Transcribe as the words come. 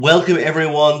Welcome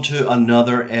everyone to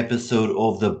another episode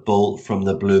of the Bolt from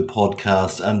the Blue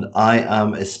podcast, and I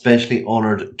am especially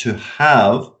honoured to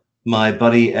have my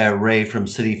buddy Ray from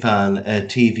City Fan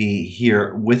TV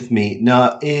here with me.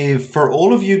 Now, for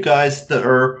all of you guys that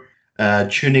are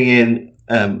tuning in,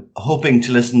 hoping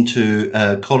to listen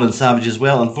to Colin Savage as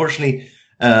well, unfortunately,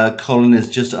 Colin is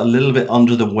just a little bit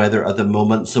under the weather at the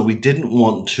moment, so we didn't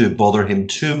want to bother him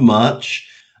too much.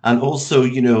 And also,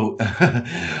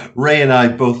 Ray and I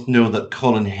both know that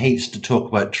Colin hates to talk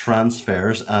about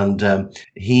transfers, and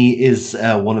he is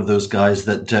one of those guys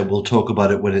that will talk about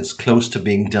it when it's close to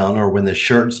being done or when the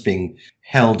shirt's being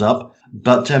held up.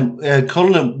 But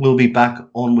Colin will be back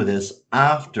on with us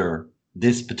after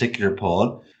this particular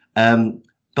pod.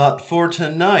 But for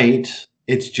tonight,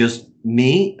 it's just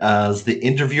me as the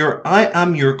interviewer. I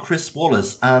am your Chris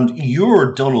Wallace, and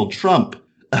you're Donald Trump,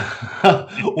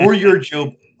 or you're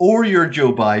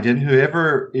Joe Biden,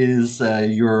 whoever is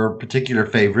your particular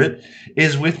favorite,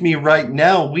 is with me right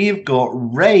now. We've got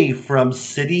Ray from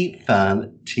City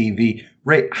Fan TV.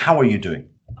 Ray, how are you doing?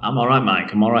 I'm all right,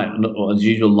 Mike. I'm all right. As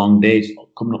usual, long days,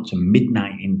 coming up to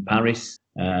midnight in Paris,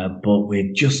 but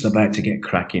we're just about to get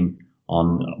cracking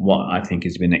on what I think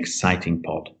has been an exciting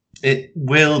pod. It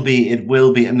will be.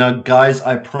 And now, guys,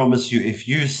 I promise you, if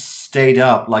you stayed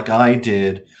up like I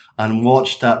did and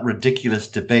watched that ridiculous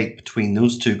debate between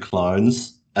those two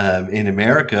clowns in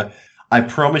America, I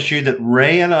promise you that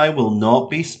Ray and I will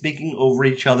not be speaking over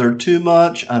each other too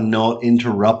much and not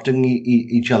interrupting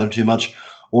each other too much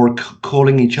or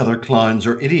calling each other clowns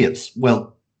or idiots.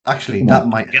 Well, actually, that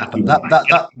might happen.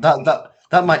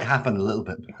 That might happen a little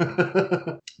bit.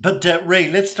 But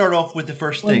Ray, let's start off with the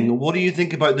first thing. What do you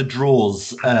think about the draws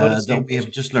that we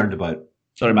have just learned about?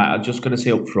 Sorry, Matt. I'm just going to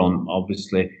say up front,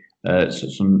 obviously,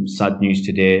 some sad news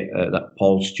today that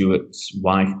Paul Stewart's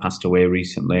wife passed away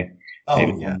recently.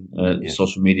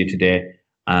 Social media today.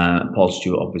 Paul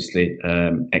Stewart, obviously,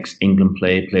 ex-England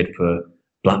player, played for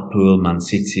Blackpool, Man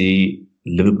City,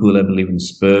 Liverpool, I believe, and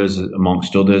Spurs,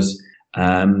 amongst others.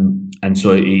 And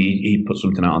so he put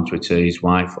something out on Twitter. His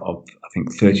wife of, I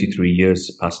think, 33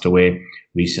 years passed away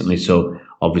recently. So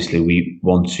obviously we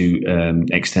want to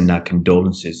extend our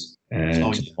condolences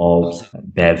to all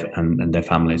Bev and their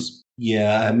families.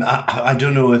 Yeah, I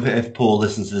don't know if Paul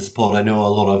listens to this pod. I know a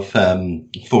lot of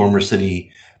former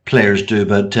City players do,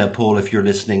 but Paul, if you're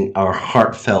listening, our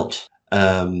heartfelt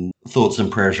thoughts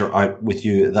and prayers are out with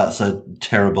you. That's a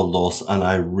terrible loss, and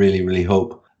I really, really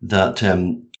hope that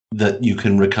that you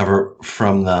can recover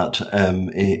from that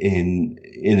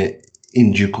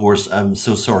in due course. I'm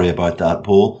so sorry about that,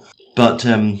 Paul. But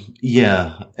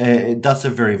that's a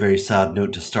very, very sad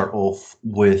note to start off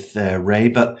with, Ray.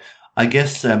 But I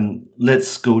guess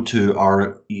let's go to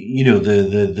our,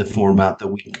 the format that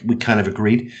we kind of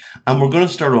agreed, and we're going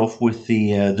to start off with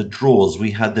the draws.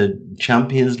 We had the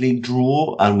Champions League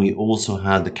draw, and we also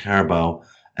had the Carabao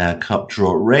Cup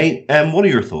draw. Ray, what are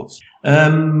your thoughts? I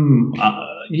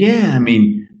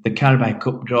mean, the Carabao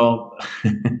Cup draw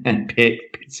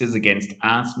pits us against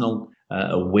Arsenal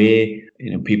away.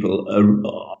 People are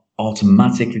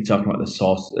automatically talking about the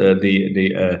source,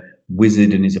 the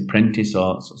wizard and his apprentice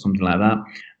or something like that.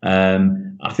 I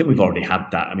think we've already had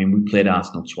that. I mean, we played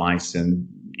Arsenal twice, and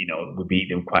we beat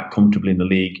them quite comfortably in the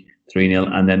league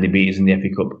 3-0, and then they beat us in the FA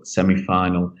Cup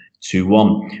semi-final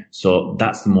 2-1. So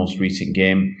that's the most recent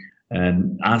game.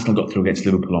 Arsenal got through against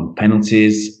Liverpool on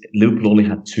penalties. Liverpool only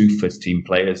had 2 first-team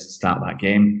players start that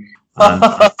game.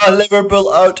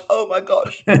 Liverpool out! Oh my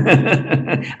gosh!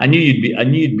 I knew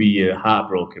you'd be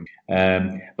heartbroken.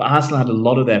 But Arsenal had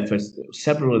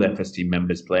several of their first-team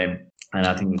members playing, and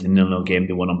I think it was a 0-0 game.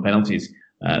 They won on penalties.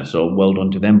 So well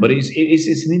done to them. But it's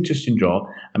an interesting draw.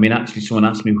 I mean, actually, someone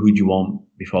asked me who do you want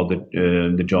before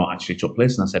the draw actually took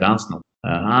place, and I said Arsenal,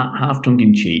 half tongue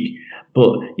in cheek.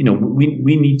 But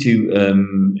we need to.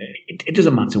 It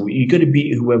doesn't matter. You got to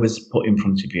beat whoever's put in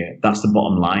front of you. That's the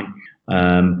bottom line.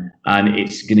 And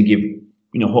it's going to give.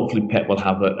 Hopefully Pep will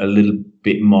have a little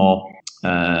bit more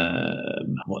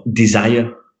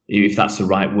desire, if that's the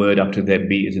right word, after they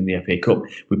beat us in the FA Cup.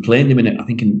 We're playing them in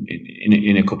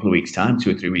a couple of weeks' time,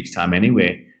 2 or 3 weeks' time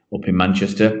anyway, up in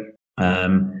Manchester.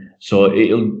 So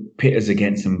it'll pit us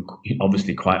against them,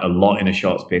 obviously, quite a lot in a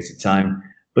short space of time.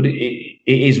 But it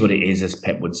is what it is, as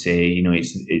Pep would say.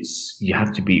 It's you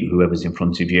have to beat whoever's in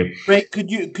front of you. Right? Could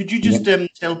you just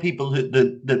tell people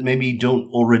that maybe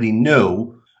don't already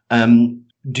know?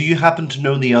 Do you happen to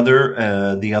know the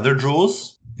other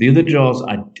draws? The other draws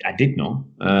I did know,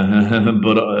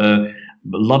 but a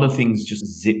lot of things just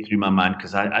zipped through my mind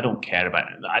because I don't care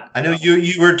about it. I know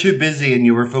you were too busy and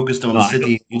you were focused on the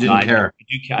City. You didn't care.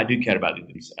 I do care about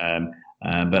these.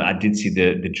 but I did see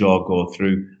the draw go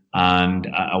through, and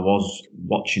I was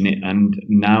watching it, and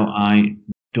now I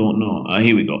don't know.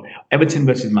 Here we go. Everton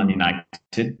versus Man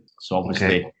United. So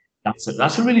obviously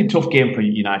that's a really tough game for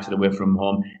United away from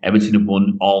home. Everton have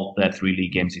won all their 3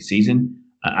 league games this season,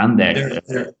 and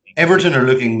Everton are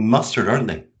looking mustard, aren't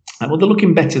they? Well, they're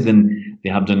looking better than they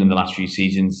have done in the last few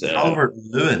seasons.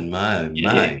 Calvert-Lewin, my.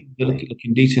 They're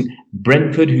looking decent.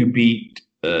 Brentford, who beat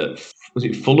was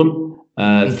it Fulham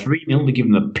 3-0? They give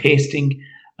them a pasting.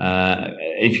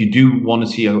 If you do want to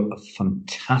see a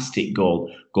fantastic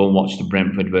goal, go and watch the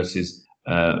Brentford versus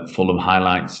Fulham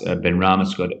highlights. Ben Rama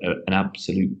scored an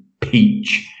absolute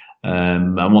peach.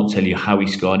 I won't tell you how he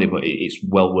scored it, but it's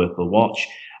well worth a watch.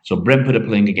 So Brentford are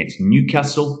playing against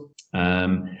Newcastle,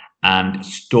 and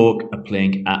Stoke are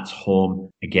playing at home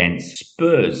against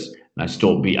Spurs. Now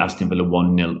Stoke beat Aston Villa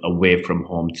 1-0 away from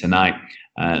home tonight.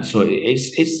 So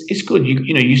it's good.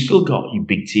 You still got your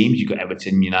big teams. You've got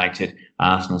Everton, United,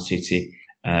 Arsenal, City,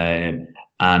 and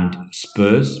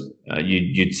Spurs.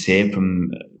 You'd say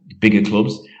from bigger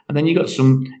clubs, and then you got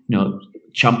some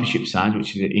Championship sides,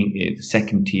 which is the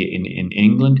second tier in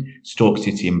England, Stoke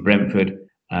City and Brentford,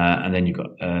 and then you've got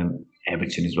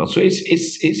Everton as well. So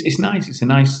it's nice. It's a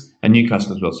nice, and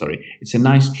Newcastle as well. Sorry, it's a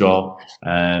nice draw.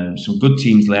 Some good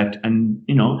teams left, and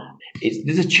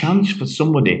there's a chance for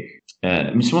somebody.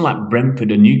 Someone like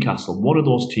Brentford or Newcastle, one of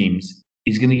those teams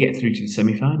is going to get through to the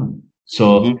semi-final.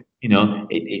 So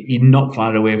you're not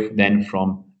far away then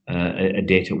from a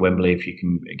date at Wembley if you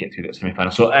can get through that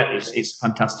semi-final. So it's a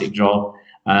fantastic draw.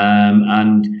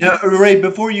 Ray,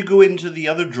 before you go into the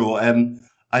other draw,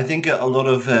 I think a lot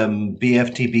of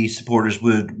BFTB supporters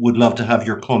would love to have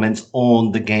your comments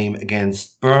on the game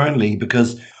against Burnley,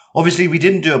 because obviously we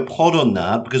didn't do a pod on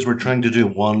that because we're trying to do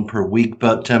one per week,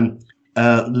 but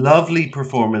lovely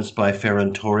performance by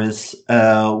Ferran Torres.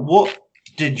 What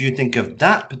did you think of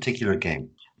that particular game?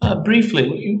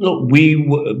 Briefly, look,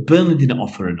 Burnley didn't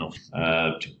offer enough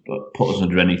to put us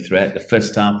under any threat. The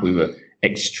first half, we were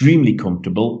extremely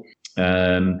comfortable.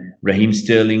 Raheem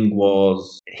Sterling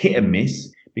was hit and miss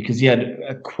because he had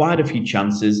quite a few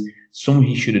chances, some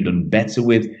he should have done better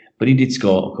with, but he did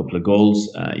score a couple of goals.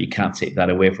 You can't take that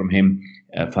away from him,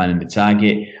 finding the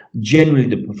target. Generally,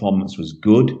 the performance was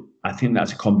good. I think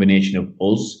that's a combination of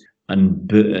us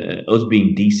and us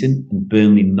being decent and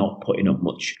Burnley not putting up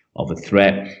much of a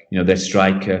threat. Their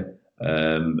striker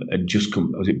had just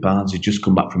come. Was it Barnes? Had just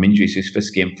come back from injury. So his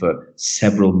first game for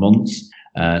several months.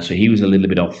 So he was a little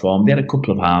bit off form. They had a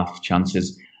couple of half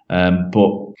chances,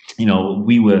 but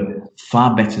we were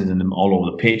far better than them all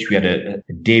over the pitch. We had a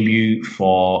debut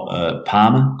for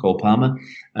Cole Palmer.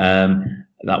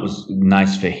 That was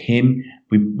nice for him.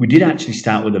 We did actually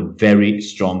start with a very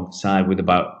strong side with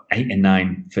about 8 or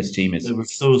 9 first teamers. It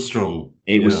was so strong.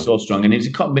 It was so strong, and it was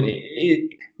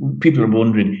people are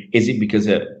wondering, is it because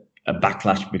of a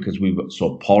backlash because we were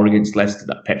so poor against Leicester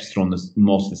that Pep's thrown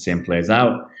most of the same players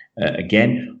out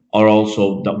again, or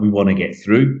also that we want to get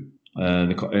through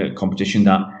the competition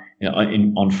that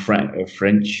on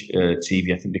French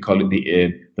TV, I think they call it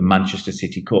the Manchester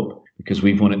City Cup, because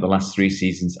we've won it the last 3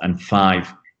 seasons and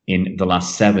 5 in the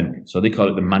last 7. So they call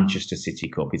it the Manchester City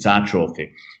Cup. It's our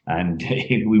trophy, and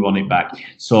we won it back.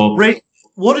 So, Ray,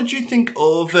 what did you think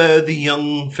of the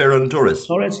young Ferran Torres?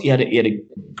 Torres, he had a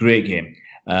great game.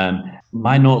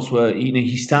 My notes were,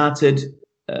 he started.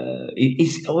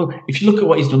 If you look at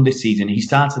what he's done this season, he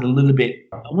started a little bit,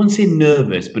 I wouldn't say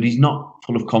nervous, but he's not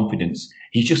full of confidence.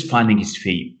 He's just finding his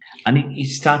feet. And he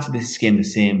started this game the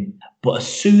same. But as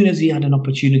soon as he had an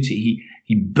opportunity,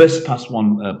 he burst past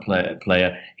one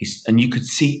player. And you could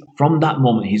see from that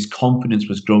moment his confidence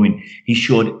was growing. He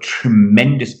showed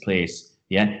tremendous pace.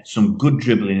 Yeah, some good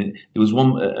dribbling. There was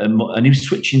one, and he was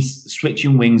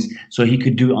switching wings, so he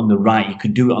could do it on the right, he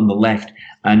could do it on the left,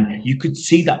 and you could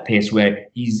see that pace where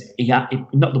he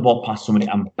knocked the ball past somebody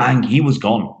and bang, he was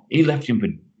gone. He left him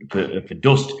for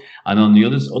dust. And on the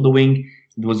other wing,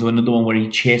 there was another one where he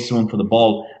chased someone for the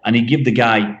ball, and he gave the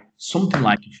guy something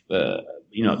like 2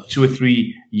 or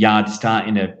 3 yards start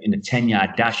in a 10-yard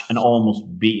dash and almost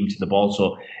beat him to the ball.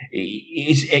 So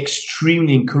it's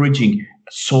extremely encouraging.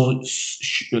 So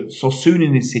soon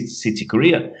in his City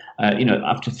career,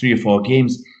 after 3 or 4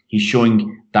 games, he's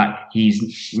showing that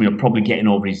he's probably getting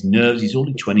over his nerves. He's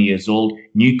only 20 years old.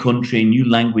 New country, new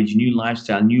language, new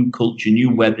lifestyle, new culture, new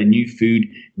weather, new food,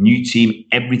 new team,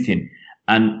 everything.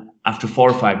 And after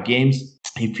 4 or 5 games,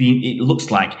 it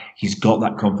looks like he's got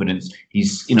that confidence.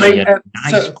 He's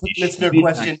a quick listener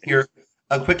question here.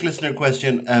 A quick listener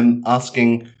question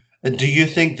asking, Do you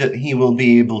think that he will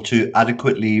be able to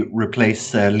adequately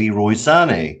replace Leroy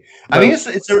Sané? I mean,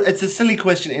 Well, it's a silly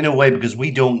question in a way because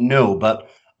we don't know, but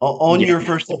on yeah. your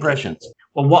first impressions.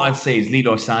 Well, what I'd say is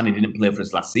Leroy Sané didn't play for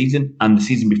us last season, and the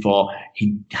season before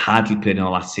he hardly played in the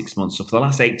last 6 months. So for the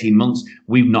last 18 months,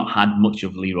 we've not had much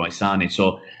of Leroy Sané.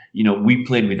 So we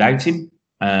played without him,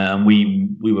 and we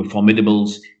were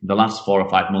formidables. In the last 4 or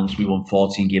 5 months, we won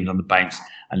 14 games on the banks,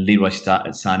 and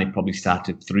Sané probably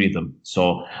started 3 of them.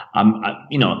 So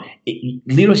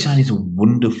Leroy Sané is a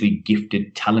wonderfully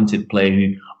gifted, talented player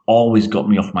who always got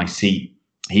me off my seat.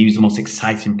 He was the most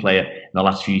exciting player in the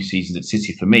last few seasons at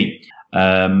City for me.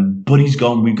 But he's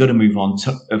gone. We've got to move on.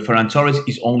 Ferran Torres,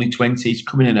 he's only 20. He's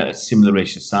coming in at a similar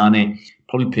age to Sane.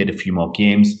 Probably played a few more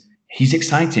games. He's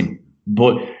exciting.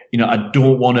 But, I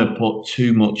don't want to put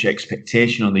too much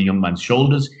expectation on the young man's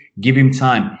shoulders. Give him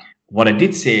time. What I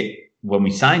did say when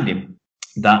we signed him,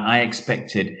 that I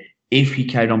expected if he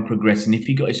carried on progressing, if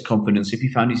he got his confidence, if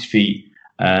he found his feet,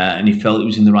 and he felt he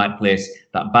was in the right place,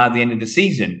 that by the end of the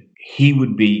season, he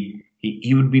would be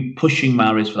pushing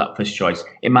Mahrez for that first choice.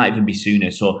 It might even be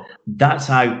sooner. So that's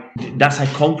how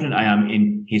confident I am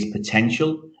in his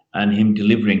potential and him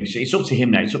delivering. So it's up to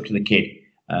him now. It's up to the kid.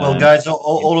 Well, guys,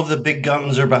 all of the big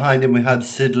guns are behind him. We had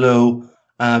Sid Lowe,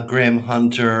 Graham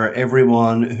Hunter,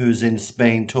 everyone who's in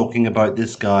Spain talking about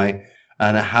this guy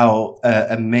and how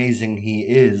amazing he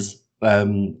is.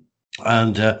 And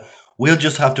we'll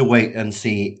just have to wait and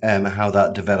see how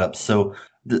that develops. So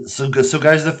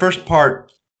guys, the first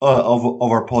part of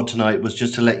our pod tonight was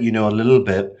just to let you know a little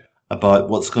bit about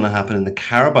what's going to happen in the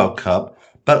Carabao Cup.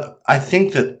 But I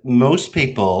think that most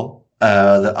people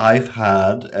that I've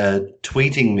had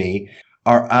tweeting me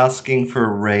are asking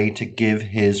for Ray to give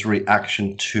his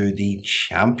reaction to the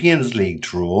Champions League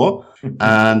draw.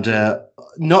 And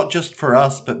not just for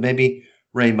us, but maybe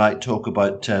Ray might talk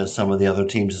about some of the other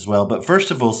teams as well. But first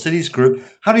of all, City's group.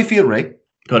 How do you feel, Ray?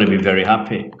 Got to be very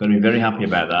happy. Got to be very happy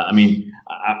about that. I mean,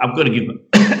 I've got to give,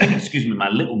 excuse me, my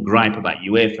little gripe about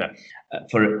UEFA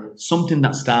for something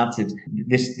that started.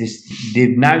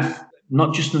 They've now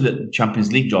not just done the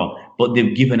Champions League draw, but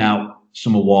they've given out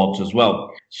some awards as well.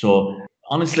 So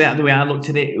honestly, the way I looked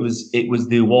at it, it was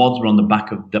the awards were on the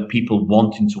back of the people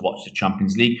wanting to watch the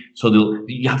Champions League. So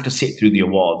you have to sit through the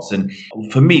awards, and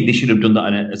for me, they should have done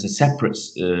that as a separate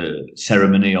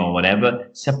ceremony or whatever,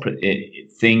 separate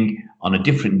thing on a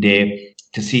different day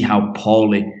to see how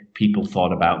poorly people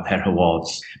thought about their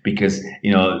awards, because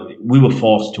we were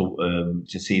forced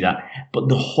to see that. But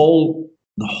the whole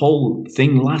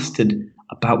thing lasted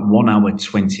about 1 hour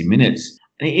 20 minutes.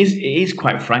 And it is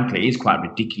quite frankly, it is quite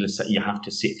ridiculous that you have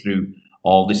to sit through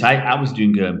all this. I was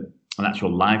doing an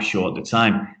actual live show at the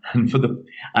time, and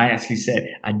I actually said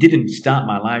I didn't start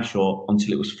my live show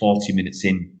until it was 40 minutes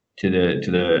in to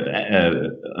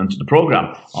the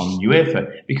program on UEFA,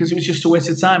 because it was just a waste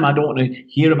of time. I don't want to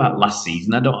hear about last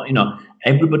season. I don't,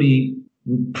 everybody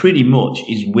pretty much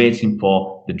is waiting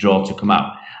for the draw to come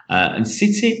out. And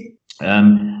City,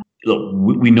 look,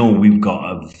 we know we've got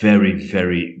a very,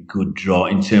 very good draw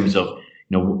in terms of,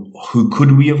 who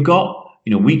could we have got?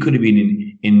 We could have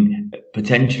been in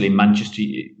potentially Manchester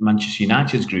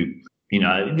United's group.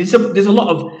 There's a lot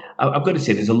of, I've got to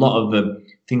say, there's a lot of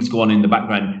things going on in the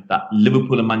background that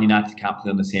Liverpool and Man United can't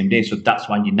play on the same day. So that's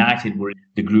why United were in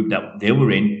the group that they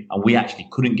were in, and we actually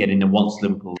couldn't get in. And once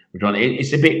Liverpool were drawn,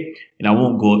 it's a bit, I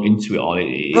won't go into it all.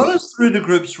 Run us through the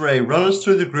groups, Ray. Run us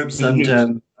through the groups,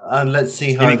 and let's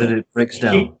see how that it breaks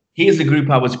down. Here's the group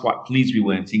I was quite pleased we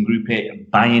weren't in. Group A: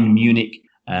 Bayern Munich,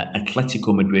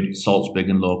 Atletico Madrid, Salzburg,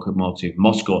 and Lokomotiv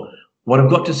Moscow. What I've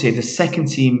got to say, the second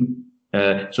team.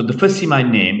 So the first team I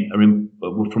named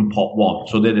were from pot 1.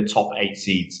 So they're the top 8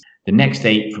 seeds. The next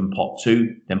 8 from pot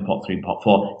 2, then pot 3, pot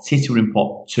 4. City were in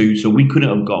pot 2, so we couldn't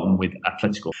have gotten with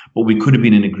Atletico, but we could have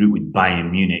been in a group with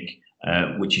Bayern Munich,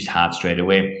 which is hard straight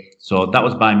away. So that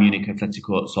was Bayern Munich,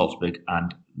 Atletico, Salzburg,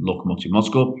 and Lokomotiv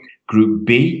Moscow. Group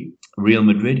B: Real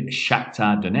Madrid,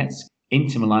 Shakhtar Donetsk,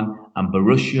 Inter Milan, and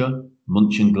Borussia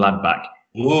Mönchengladbach.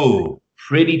 Whoa.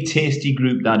 Pretty tasty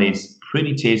group, that is.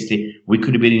 Pretty tasty. We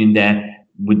could have been in there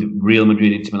with Real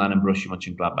Madrid, Inter Milan, and Borussia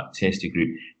Mönchengladbach. Tasty group.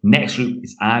 Next group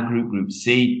is our group, Group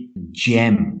C.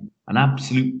 Gem. An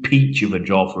absolute peach of a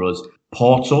draw for us.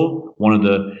 Porto, one of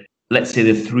the, let's say,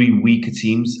 the 3 weaker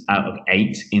teams out of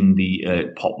 8 in the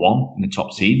pot 1, in the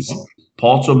top seeds.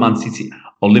 Porto, Man City,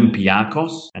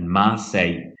 Olympiacos, and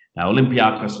Marseille. Now,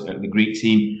 Olympiacos, the Greek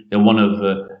team, they're one of,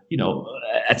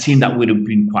 a team that would have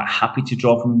been quite happy to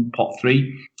draw from pot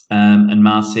 3. And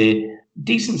Marseille,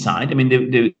 decent side. I mean,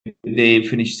 they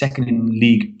finished second in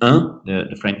Ligue 1,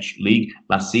 the French league,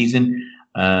 last season.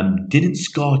 Didn't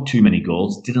score too many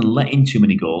goals, didn't let in too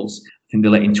many goals. I think they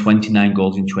let in 29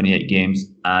 goals in 28 games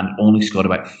and only scored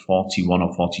about 41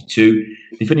 or 42.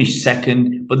 They finished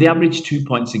second, but they averaged 2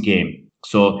 points a game.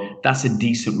 So that's a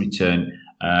decent return.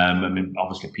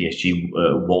 Obviously PSG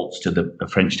waltzed to the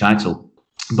French title.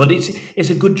 But it's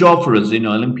a good job for us,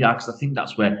 Olympiacos. I think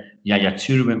that's where Yaya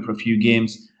Toure went for a few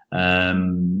games.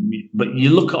 But you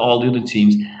look at all the other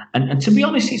teams, and to be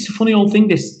honest, it's a funny old thing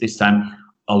this time.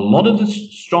 A lot of the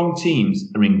strong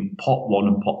teams are in pot 1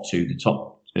 and pot 2, the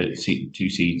top 2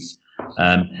 seeds.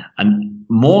 And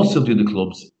most of the other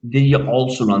clubs, they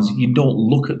also run. So you don't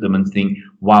look at them and think,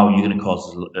 wow, you're going to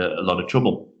cause a lot of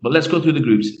trouble. But let's go through the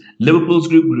groups. Liverpool's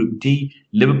group D,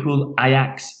 Liverpool,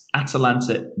 Ajax,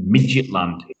 Atalanta,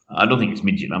 Midtjylland. I don't think it's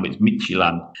Midtjylland, but it's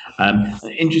Midtjylland.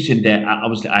 Interesting there.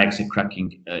 Obviously, Ajax are a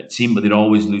cracking team, but they're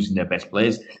always losing their best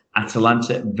players.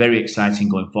 Atalanta, very exciting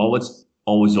going forwards.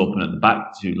 Always open at the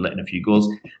back to letting a few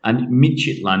goals. And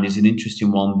Midtjylland is an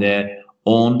interesting one there.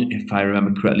 Owned, if I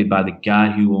remember correctly, by the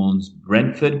guy who owns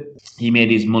Brentford. He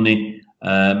made his money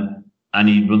and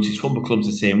he runs his football clubs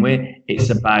the same way. It's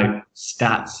about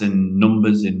stats and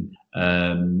numbers and,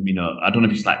 I don't know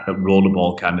if it's like a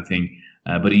rollerball kind of thing,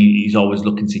 but he's always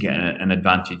looking to get an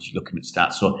advantage looking at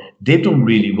stats. So they've done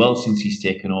really well since he's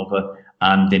taken over,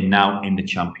 and they're now in the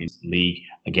Champions League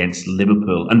against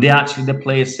Liverpool. And the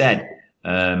players said,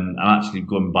 I'm actually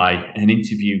going by an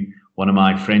interview one of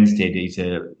my friends did. He's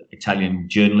an Italian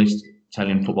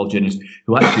football journalist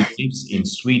who actually lives in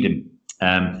Sweden.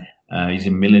 He's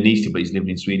in Milanese, but he's living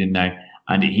in Sweden now.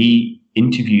 And he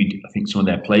interviewed, I think, some of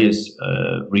their players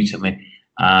recently,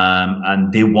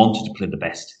 and they wanted to play the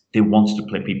best. They wanted to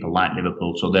play people like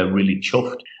Liverpool, so they're really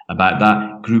chuffed about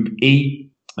that. Group E,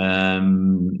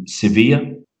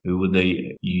 Sevilla, who were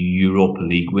the Europa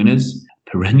League winners,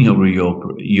 perennial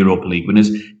Europa League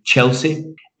winners. Chelsea,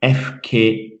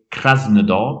 FK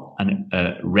Krasnodar, and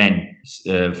Rennes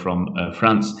from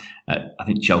France. I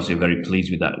think Chelsea are very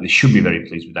pleased with that. They should be very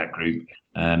pleased with that group.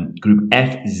 Group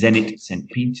F, Zenit St.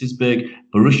 Petersburg,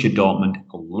 Borussia Dortmund,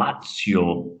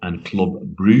 Lazio, and Club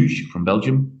Bruges from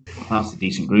Belgium. That's a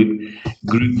decent group.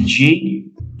 Group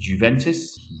G,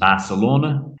 Juventus,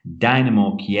 Barcelona,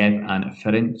 Dynamo Kiev, and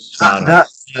Ferencváros.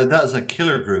 That's a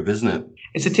killer group, isn't it?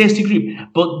 It's a tasty group,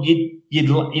 but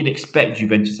you'd expect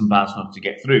Juventus and Barcelona to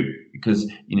get through because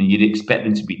you'd expect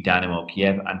them to beat Dynamo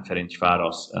Kiev and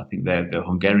Ferencváros. I think they're the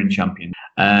Hungarian champion.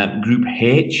 Group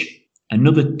H,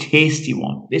 another tasty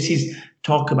one. This is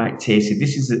talk about tasty.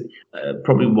 This is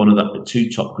probably one of the 2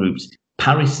 top groups: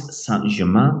 Paris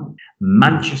Saint-Germain,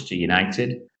 Manchester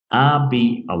United,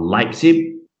 RB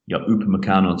Leipzig, your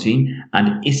Upamecano team,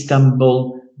 and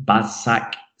Istanbul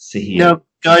Başakşehir. Now,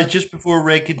 guys, just before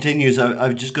Ray continues,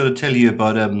 I've just got to tell you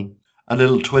about a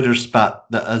little Twitter spat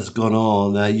that has gone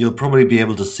on. You'll probably be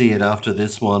able to see it after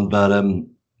this one, but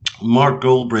Mark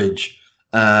Goldbridge,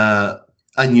 and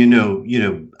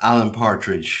Alan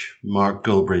Partridge, Mark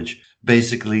Goldbridge,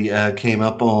 basically came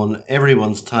up on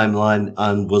everyone's timeline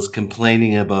and was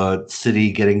complaining about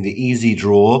City getting the easy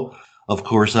draw. Of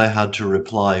course, I had to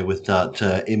reply with that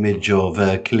image of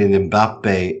Kylian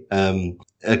Mbappe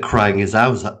crying his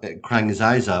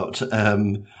eyes out.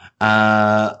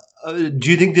 Do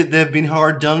you think that they've been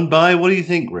hard done by? What do you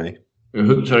think, Ray?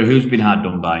 Who's been hard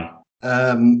done by?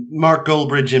 Mark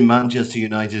Goldbridge in Manchester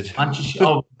United.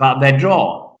 About their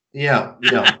draw? Yeah.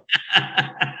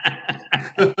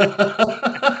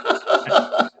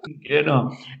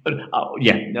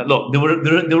 Look, they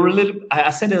were a little. I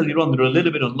said earlier on, they were a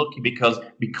little bit unlucky because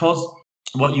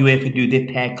what UEFA do, they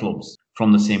pair clubs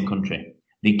from the same country.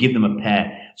 They give them a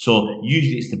pair, so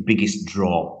usually it's the biggest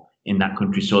draw in that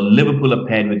country. So Liverpool are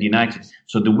paired with United.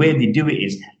 So the way they do it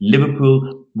is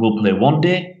Liverpool will play one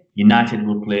day, United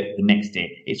will play the next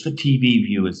day. It's for TV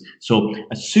viewers. So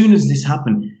as soon as this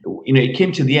happened, it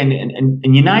came to the end,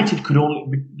 and United could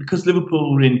only, because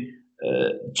Liverpool were in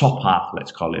top half,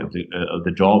 let's call it, of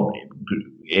the draw,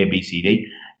 A, B, C, D.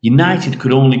 United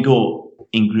could only go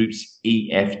in groups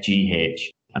E, F, G,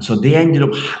 H. And so they ended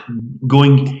up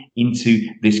going into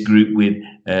this group with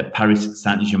Paris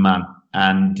Saint-Germain.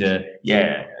 And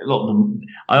look,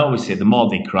 I always say the more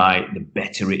they cry, the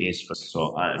better it is for.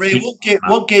 So, Ray,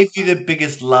 what gave you the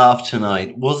biggest laugh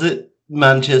tonight? Was it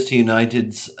Manchester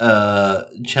United's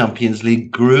Champions League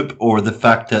group, or the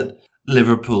fact that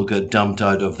Liverpool got dumped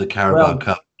out of the Carabao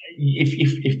Cup?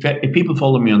 If people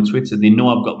follow me on Twitter, they know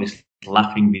I've got this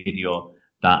laughing video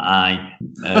that I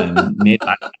made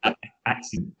by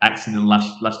accident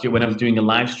last year when I was doing a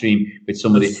live stream with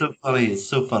somebody. It's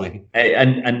so funny.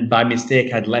 And by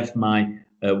mistake, I'd left my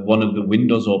one of the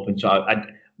windows open. So I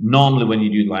normally when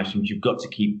you do live streams, you've got to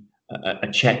keep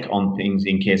a check on things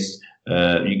in case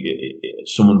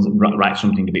someone writes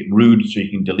something a bit rude, so you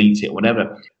can delete it or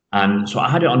whatever. And so I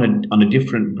had it on a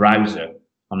different browser,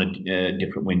 on a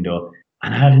different window,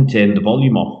 and I hadn't turned the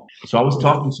volume off. So I was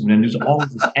talking to someone, and there was always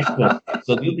this echo.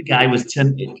 So the other guy was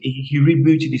he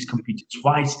rebooted his computer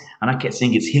twice, and I kept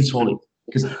saying it's his fault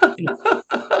because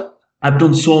I've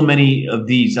done so many of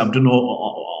these. I've done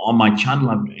on my channel.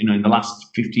 In the last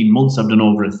 15 months, I've done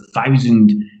over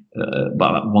 1,000,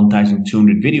 about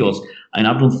 1,200 videos, and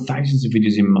I've done thousands of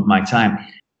videos in my time.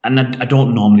 And I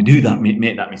don't normally do that,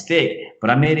 make that mistake,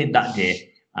 but I made it that day,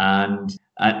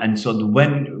 and so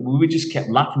when we just kept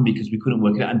laughing because we couldn't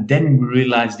work it out, and then we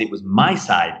realised it was my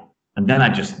side, and then I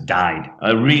just died.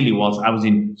 I really was. I was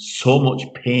in so much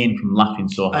pain from laughing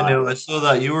so hard. I know. I saw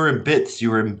that you were in bits.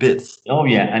 You were in bits. Oh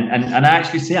yeah, and I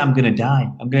actually say I'm going to die.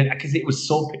 Because it was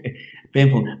so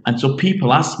painful. And so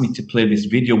people asked me to play this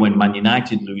video when Man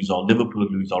United lose, or Liverpool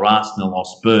lose, or Arsenal, or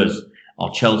Spurs, or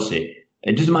Chelsea.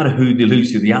 It doesn't matter who they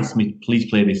lose to. They asked me, please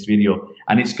play this video,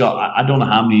 and it's got I don't know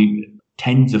how many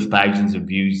tens of thousands of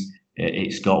views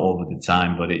it's got over the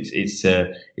time, but it's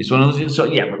one of those. So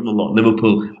yeah,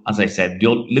 Liverpool, as I said,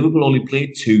 Liverpool only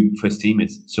played 2 first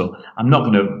teamers, so I'm not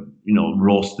going to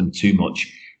roast them too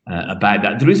much about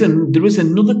that. There is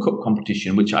another cup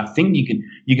competition which I think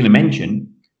you're going to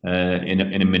mention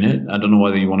in a minute. I don't know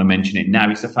whether you want to mention it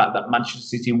now. It's the fact that Manchester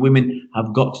City women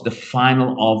have got to the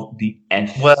final of the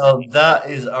FA. Well, that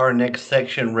is our next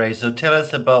section, Ray. So tell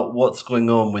us about what's going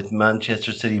on with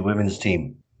Manchester City women's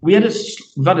team. We've had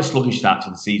a sluggish start to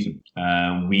the season.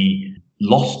 We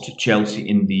lost to Chelsea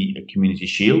in the Community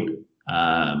Shield.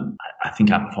 I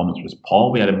think our performance was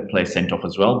poor. We had a player sent off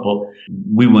as well, but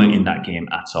we weren't in that game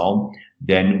at all.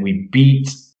 Then we beat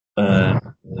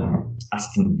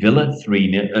Aston Villa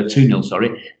 2-0.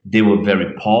 Sorry, they were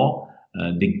very poor.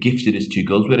 They gifted us 2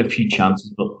 goals. We had a few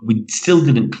chances, but we still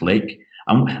didn't click.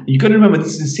 And you've got to remember,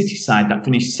 this is a City side that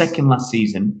finished second last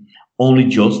season, only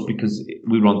just because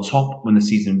we were on top when the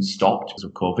season stopped because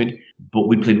of COVID. But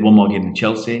we played one more game than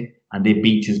Chelsea, and they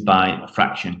beat us by a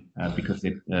fraction because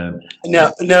they.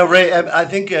 Now, Ray, I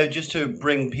think just to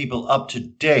bring people up to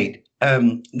date,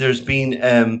 there's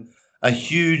been a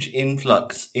huge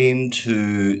influx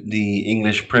into the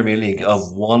English Premier League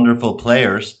of wonderful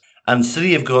players. And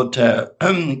City have got,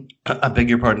 I beg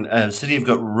your pardon, City have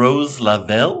got Rose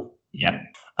Lavelle. Yeah.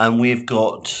 And we've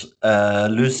got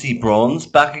Lucy Bronze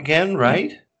back again,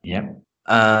 right? Yeah.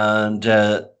 And,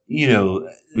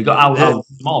 we got I'll go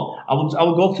through them all. I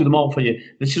will go through them all for you.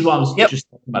 This is what I was just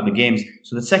talking about the games.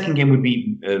 So the second game we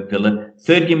beat Villa.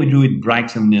 Third game we drew with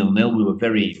Brighton 0-0. We were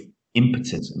very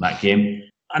impotent in that game.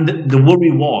 And the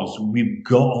worry was we've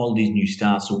got all these new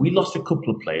stars. So we lost a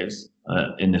couple of players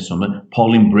in the summer.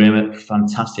 Pauline Bremer,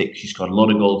 fantastic. She scored a lot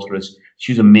of goals for us.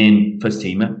 She was a main first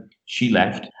teamer. She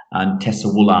left. And Tessa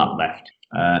Woolard left.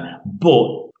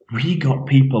 But we got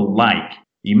people like,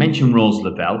 you mentioned Rose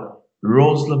Lavelle.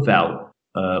 Rose Lavelle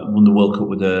won the World Cup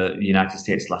with the United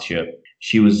States last year.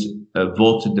 She was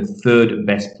voted the 3rd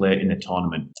best player in the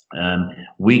tournament.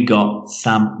 We got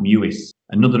Sam Mewis,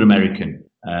 another American,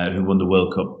 who won the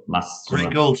World Cup last summer.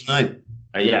 Great goal tonight.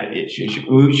 She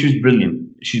was brilliant.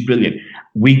 She's brilliant.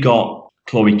 We got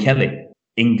Chloe Kelly,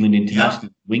 England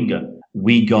international winger.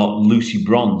 We got Lucy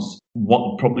Bronze,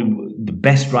 probably the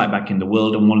best right back in the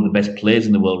world and one of the best players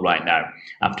in the world right now,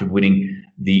 after winning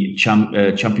the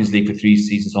Champions League for 3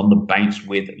 seasons on the bounce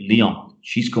with Lyon.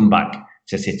 She's come back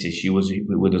to City. She was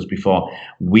with us before.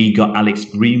 We got Alex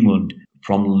Greenwood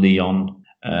from Lyon,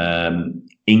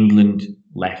 England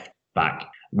left back.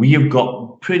 We have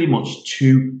got pretty much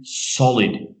 2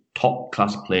 solid top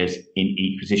class players in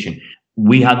each position.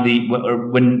 We had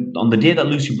when on the day that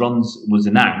Lucy Bronze was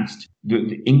announced,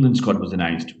 the England squad was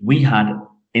announced. We had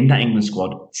in that England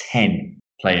squad 10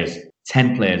 players,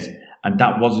 and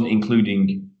that wasn't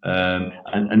including.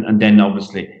 And then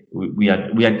obviously we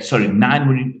had 9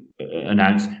 were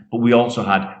announced, but we also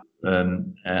had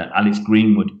Alex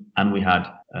Greenwood and we had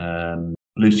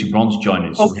Lucy Bronze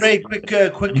joining us. Oh, great! Quick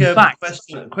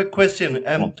question.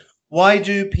 Why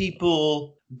do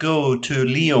people go to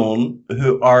Lyon,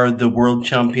 who are the world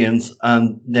champions,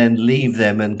 and then leave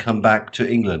them and come back to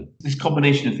England? This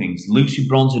combination of things. Lucy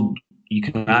Bronze, you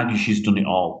can argue she's done it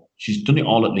all. She's done it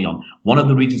all at Lyon. One of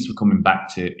the reasons for coming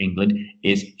back to England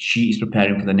is she is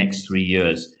preparing for the next 3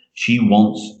 years. She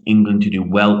wants England to do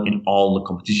well in all the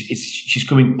competition. She's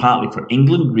coming partly for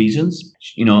England reasons,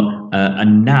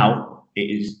 and now it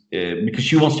is because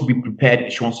she wants to be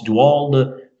prepared. She wants to do all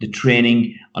the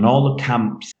training and all the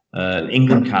camps,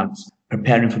 England camps,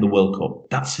 preparing for the World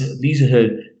Cup. These are her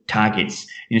targets.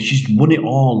 She's won it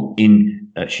all in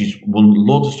She's won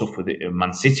loads of stuff with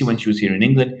Man City when she was here in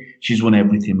England. She's won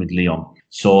everything with Lyon.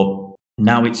 So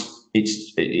now it's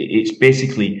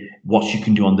basically what she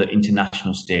can do on the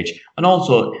international stage, and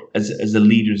also as a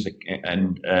leader,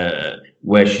 and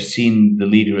where she's seen the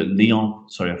leader at Lyon.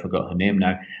 Sorry, I forgot her name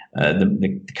now.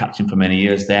 The captain for many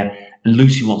years there, and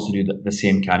Lucy wants to do the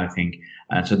same kind of thing,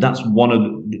 and so that's one of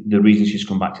the reasons she's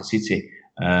come back to City.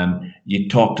 You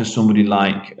talk to somebody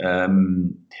like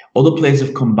other players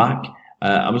have come back.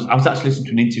 I was actually listening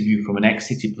to an interview from an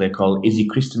ex-City player called Izzy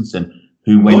Christensen,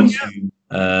 who went to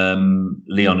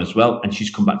Lyon as well, and she's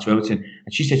come back to Everton,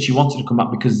 and she said she wanted to come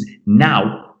back because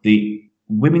now the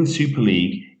Women's Super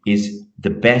League is the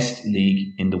best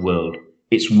league in the world.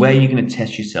 It's where you're going to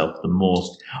test yourself the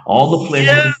most. All the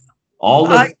players, all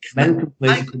the American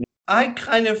players. I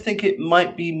kind of think it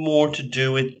might be more to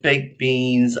do with baked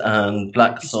beans and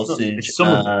black sausage.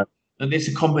 It's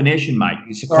a combination, Mike.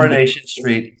 It's a Coronation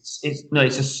Street.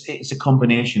 It's a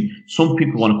combination. Some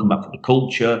people want to come back for the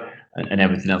culture and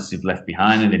everything else they've left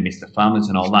behind, and they miss their families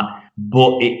and all that.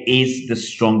 But it is the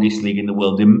strongest league in the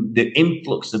world. The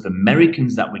influx of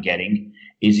Americans that we're getting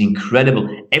is incredible.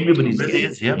 Everybody's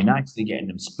getting them. United are getting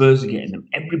them. Spurs are getting them.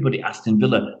 Everybody. Aston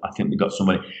Villa, I think they got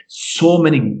somebody. So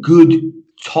many good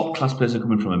top class players are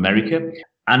coming from America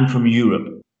and from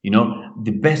Europe. You know,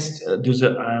 the best. There's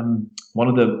one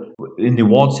of the in the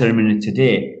award ceremony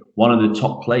today. One of the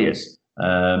top players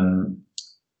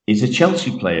is a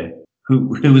Chelsea player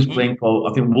who was playing for,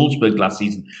 I think, Wolfsburg last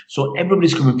season. So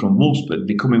everybody's coming from Wolfsburg.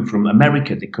 They're coming from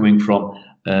America. They're coming from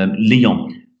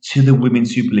Lyon to the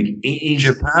Women's Super League. It is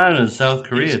Japan and South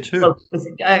Korea too. Well,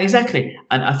 exactly.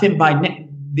 And I think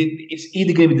it's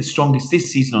either going to be the strongest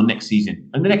this season or next season.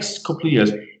 And the next couple of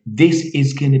years, this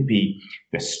is going to be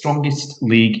the strongest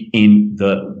league in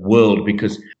the world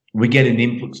because we get an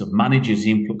influx of managers,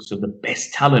 the influx of the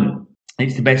best talent.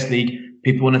 It's the best league.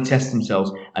 People want to test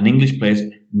themselves, and English players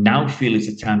now feel it's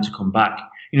a time to come back.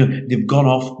 You know, they've gone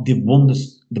off, they've won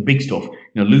the big stuff.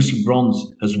 You know, Lucy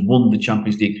Bronze has won the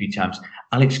Champions League 3 times.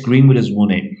 Alex Greenwood has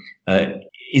won it.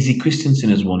 Izzy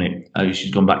Christensen has won it. She's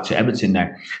gone back to Everton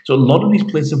now. So a lot of these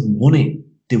players have won it.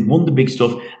 They've won the big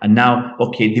stuff, and now,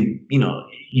 okay,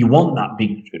 you want that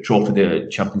big trophy, the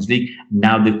Champions League.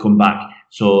 Now they've come back.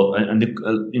 So, and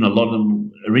a lot of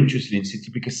them are interested in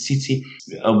City because City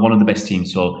are one of the best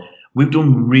teams. So we've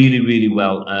done really, really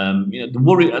well. The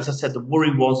worry, as I said, the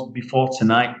worry was before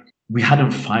tonight, we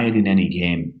hadn't fired in any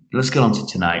game. Let's get on to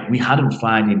tonight. We hadn't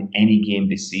fired in any game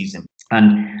this season.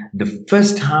 And the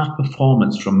first half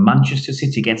performance from Manchester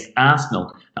City against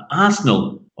Arsenal. Now,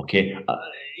 Arsenal, okay,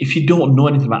 if you don't know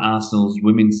anything about Arsenal's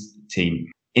women's team,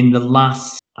 in the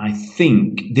last, I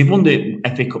think, they've won the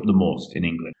FA Cup the most in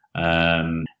England.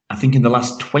 I think in the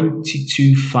last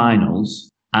 22 finals,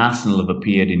 Arsenal have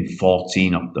appeared in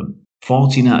 14 of them.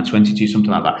 14 out of 22,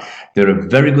 something like that. They're a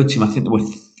very good team. I think they were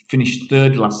finished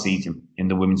third last season in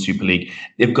the Women's Super League.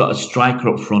 They've got a striker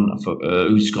up front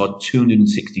who scored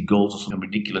 260 goals or something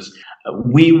ridiculous.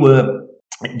 They were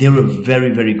a very,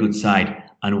 very good side,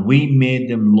 and we made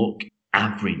them look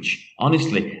average.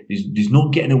 Honestly, there's no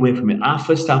getting away from it. Our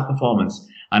first half performance,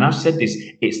 and I've said this,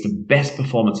 it's the best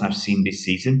performance I've seen this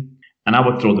season, and I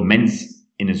would throw the men's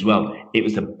in as well. It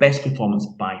was the best performance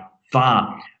by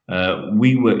far.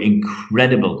 We were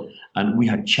incredible, and we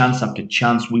had chance after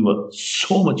chance. We were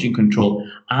so much in control.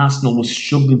 Arsenal was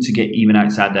struggling to get even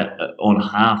outside their own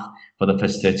half for the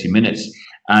first 30 minutes,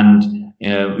 and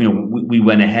we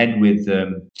went ahead with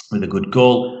a good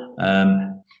goal.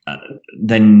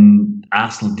 Then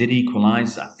Arsenal did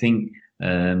equalise. I think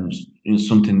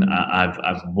something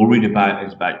I've worried about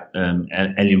is about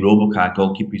Ellie Roebuck, our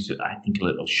goalkeeper. I think a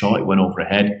little short. It went over her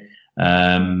head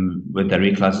with their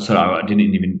equaliser. Sorry, I didn't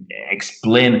even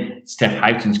explain Steph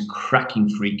Houghton's cracking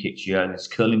free kick. She had this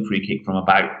curling free kick from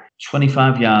about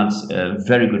 25 yards.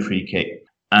 Very good free kick.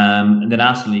 And then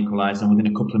Arsenal equalised, and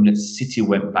within a couple of minutes, City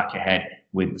went back ahead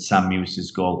with Sam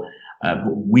Mewis's goal.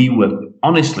 But we were,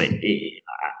 honestly,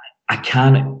 I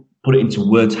can't put it into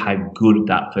words how good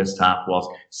that first half was.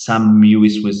 Sam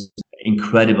Mewis was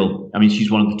incredible. I mean,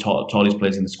 she's one of the tallest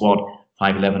players in the squad,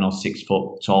 5'11" or 6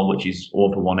 foot tall, which is well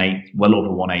over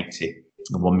 180,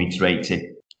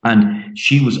 1m80. And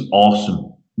she was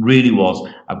awesome, really was.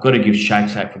 I've got to give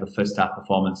shout out for the first half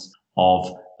performance of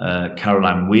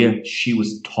Caroline Weir. She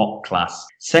was top class.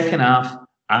 Second half,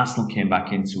 Arsenal came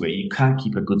back into it. You can't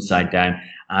keep a good side down.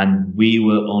 And we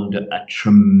were under a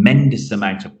tremendous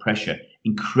amount of pressure,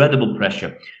 incredible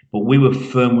pressure. But we were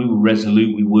firm, we were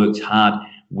resolute, we worked hard.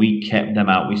 We kept them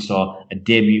out. We saw a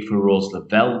debut for Rose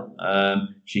Lavelle.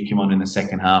 She came on in the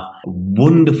second half. A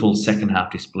wonderful second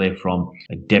half display from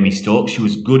Demi Stokes. She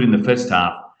was good in the first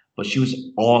half, but she was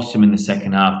awesome in the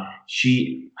second half.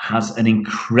 She has an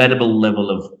incredible level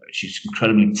of, she's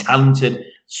incredibly talented,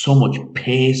 so much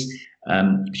pace.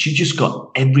 She just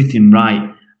got everything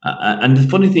right. And the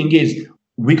funny thing is,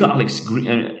 we got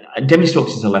Demi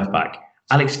Stokes is a left back.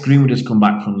 Alex Greenwood has come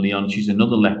back from Lyon. She's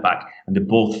another left back, and they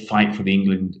both fight for the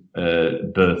England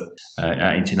berth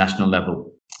at international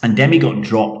level. And Demi got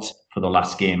dropped for the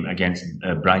last game against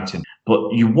Brighton.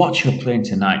 But you watch her playing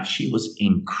tonight; she was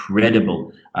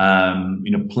incredible.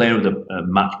 Player of the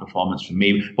match performance for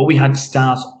me. But we had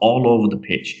stars all over the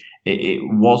pitch. It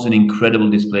was an incredible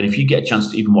display. And if you get a chance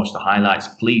to even watch the highlights,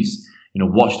 please,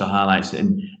 watch the highlights.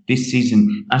 And this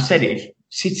season, I said it, if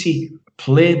City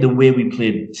played the way we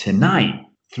played tonight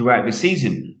throughout the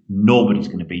season, nobody's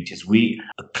going to beat us. We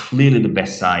are clearly the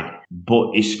best side,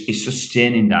 but it's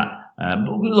sustaining that.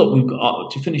 But look, we've got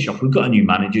to finish off. We've got a new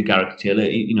manager, Gareth Taylor.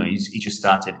 He just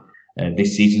started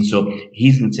this season, so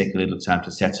he's going to take a little time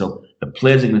to settle. The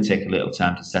players are going to take a little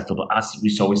time to settle. But as we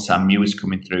saw with Sam Mewis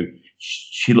coming through,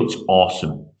 she looks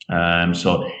awesome.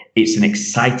 So it's an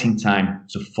exciting time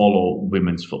to follow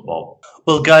women's football.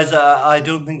 Well, guys, I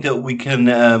don't think that we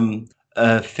can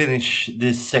finish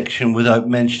this section without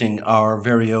mentioning our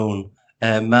very own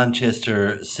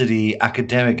Manchester City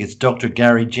academic. It's Dr.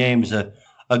 Gary James, a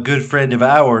good friend of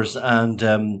ours.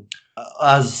 And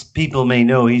as people may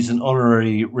know, he's an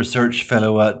honorary research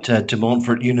fellow at De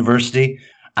Montfort University.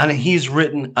 And he's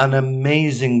written an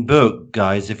amazing book,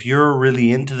 guys. If you're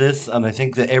really into this, and I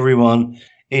think that everyone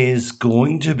is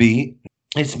going to be,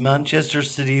 it's Manchester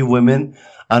City Women,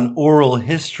 an Oral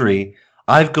History.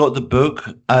 I've got the book.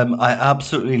 I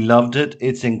absolutely loved it.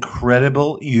 It's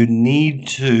incredible. You need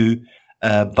to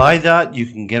buy that. You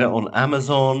can get it on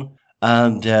Amazon,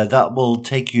 and that will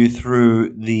take you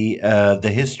through the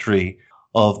history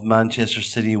of Manchester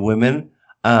City Women.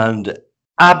 And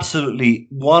absolutely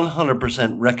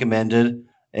 100% recommended.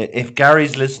 If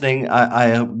Gary's listening,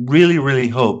 I really, really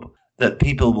hope that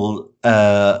people will,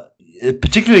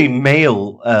 particularly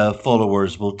male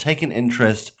followers, will take an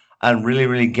interest and really,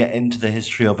 really get into the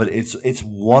history of it. It's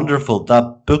wonderful.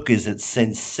 That book it's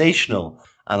sensational.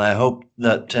 And I hope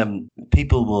that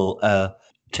people will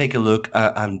take a look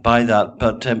and buy that.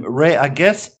 But Ray, I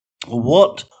guess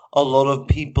what a lot of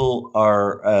people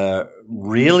are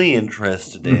really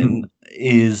interested in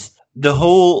is the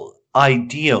whole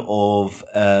idea of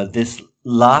this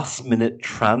last minute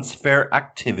transfer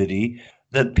activity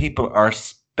that people are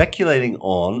speculating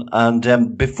on.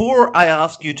 And before I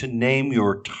ask you to name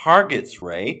your targets,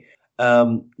 Ray,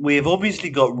 we've obviously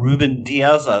got Ruben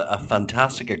Diaz, a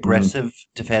fantastic aggressive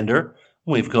defender.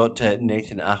 We've got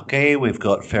Nathan Ake, we've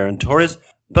got Ferran Torres.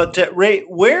 But Ray,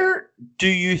 where do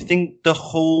you think the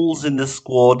holes in the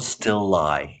squad still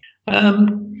lie?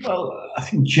 Well, I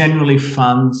think generally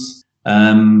fans,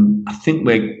 I think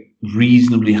we're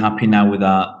reasonably happy now with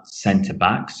our centre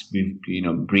backs.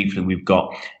 Briefly, we've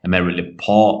got Emery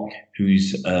Laporte,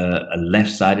 who's a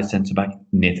left-sided centre back,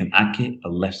 Nathan Ake, a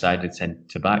left-sided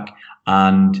centre back,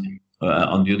 and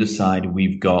on the other side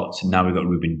we've got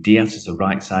Ruben Diaz as a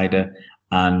right-sider,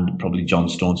 and probably John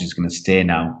Stones is going to stay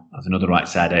now as another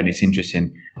right-sider. And it's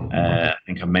interesting, I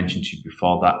think I mentioned to you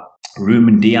before that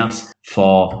Ruben Diaz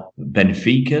for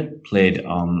Benfica played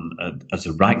on as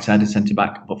a right-sided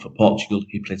centre-back, but for Portugal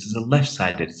he plays as a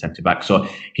left-sided centre-back. So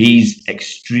he's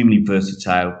extremely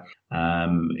versatile.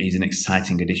 He's an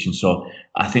exciting addition. So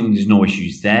I think there's no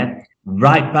issues there.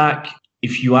 Right-back,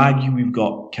 if you argue we've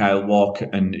got Kyle Walker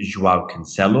and Joao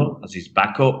Cancelo as his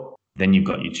backup, then you've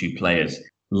got your two players.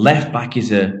 Left-back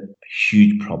is a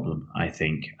huge problem, I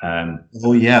think.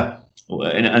 Oh, yeah.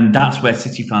 And that's where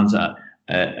City fans are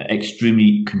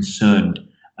extremely concerned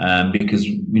because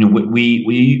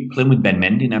we playing with Ben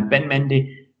Mendy. Now Ben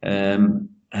Mendy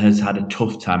has had a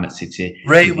tough time at City.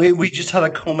 Ray, we just had a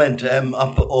comment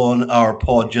up on our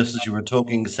pod just as you were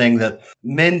talking, saying that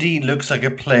Mendy looks like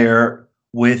a player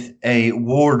with a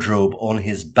wardrobe on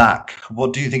his back.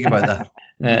 What do you think about that?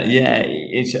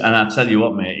 And I'll tell you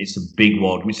what, mate, it's a big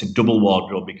wardrobe. It's a double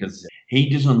wardrobe because he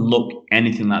doesn't look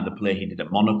anything like the player he did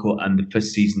at Monaco and the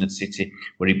first season at City,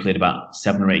 where he played about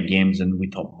 7 or 8 games, and we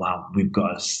thought, wow, we've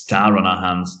got a star on our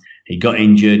hands. He got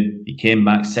injured, he came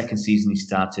back, second season he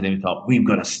started, and we thought, we've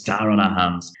got a star on our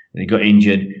hands. And he got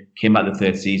injured, came back the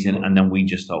third season, and then we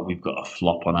just thought, we've got a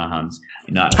flop on our hands.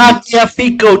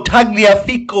 Tagliafico!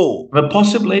 But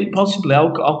possibly,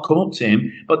 I'll come up to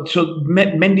him. But so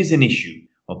Mendy's an issue.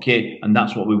 Okay, and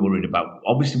that's what we're worried about.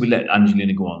 Obviously, we let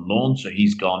Angelina go on loan, so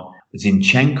he's gone.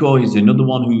 Zinchenko is another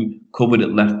one who covered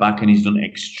at left back, and he's done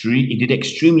he did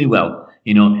extremely well.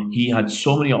 He had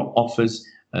so many offers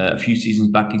a few seasons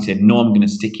back. He said, "No, I'm going to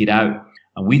stick it out."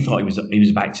 And we thought he was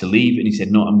about to leave, and he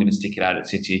said, "No, I'm going to stick it out at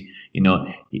City."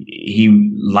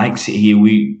 He likes it here.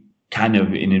 We kind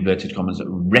of, in inverted commas,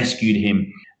 rescued him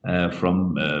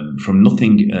from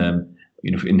nothing,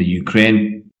 in the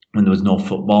Ukraine when there was no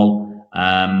football.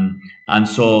 And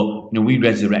so, we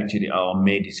resurrected it or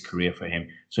made his career for him.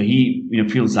 So he,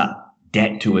 feels that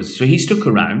debt to us. So he stuck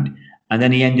around, and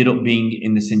then he ended up being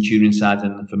in the Centurion side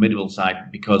and the Formidable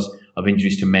side because of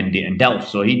injuries to Mendy and Delph.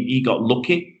 So he got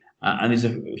lucky. And there's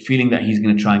a feeling that he's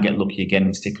going to try and get lucky again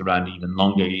and stick around even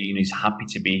longer. He's happy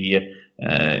to be here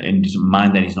and doesn't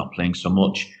mind that he's not playing so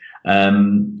much.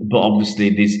 But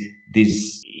obviously,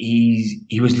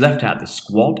 he was left out of the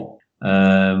squad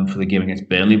for the game against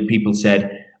Burnley. People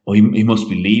said, "Oh, he must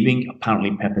be leaving."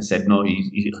 Apparently, Pepper said, "No,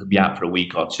 he'll be out for a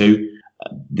week or two."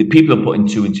 The people are putting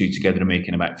 2 and 2 together and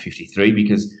making about 53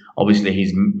 because obviously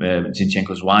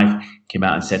Zinchenko's wife came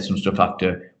out and said some stuff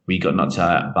after we got knocked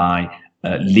out by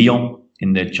Lyon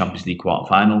in the Champions League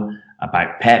quarter-final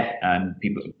about Pep, and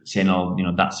people saying, "Oh,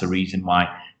 that's the reason why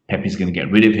Pep is going to get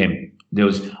rid of him." There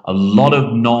was a lot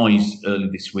of noise early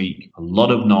this week,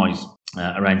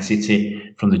 around City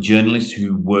from the journalists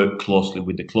who work closely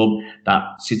with the club that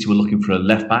City were looking for a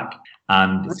left back.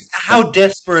 And how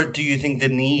desperate do you think the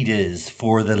need is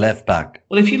for the left back?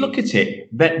 Well, if you look at it,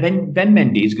 Ben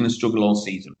Mendy is going to struggle all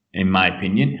season, in my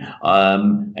opinion,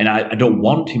 and I don't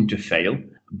want him to fail,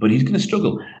 but he's going to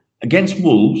struggle against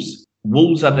Wolves.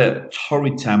 Wolves had a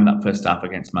torrid time in that first half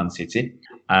against Man City.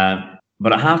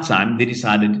 But at halftime, they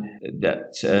decided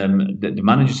that the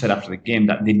manager said after the game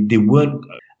that they weren't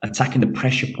attacking the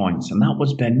pressure points, and that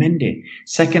was Ben Mendy.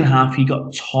 Second half, he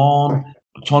got torn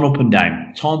up and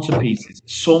down, torn to pieces.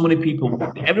 So many people,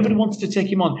 everybody wanted to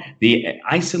take him on. They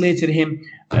isolated him.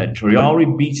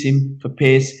 Traore beat him for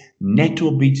pace.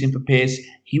 Neto beat him for pace.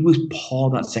 He was poor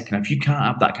that second half. You can't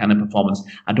have that kind of performance.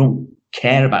 I don't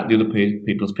care about the other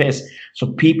people's pace.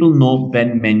 So people know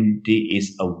Ben Mendy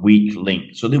is a weak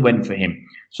link. So they went for him.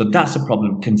 So that's a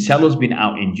problem. Cancelo's been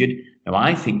out injured. Now,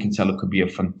 I think Cancelo could be a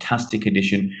fantastic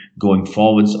addition going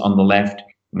forwards on the left.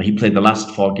 He played the last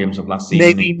 4 games of last season.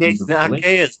 Maybe Nathan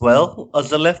Ake as well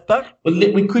as a left back? Well,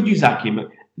 we could use Ake, but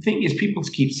the thing is, people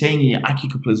keep saying Ake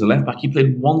could play as a left back. He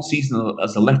played 1 season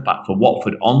as a left back for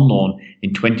Watford on loan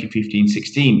in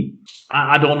 2015-16.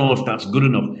 I don't know if that's good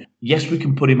enough. Yes, we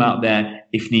can put him out there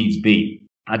if needs be.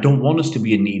 I don't want us to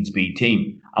be a needs be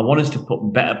team. I want us to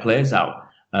put better players out.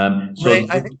 Ray,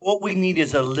 I think what we need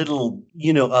is a little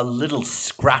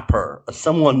scrapper,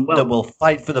 someone that will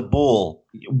fight for the ball.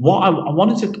 What I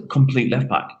wanted a complete left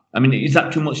back. I mean, is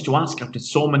that too much to ask after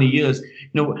so many years?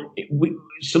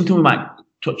 Something we might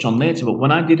touch on later, but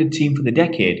when I did a team for the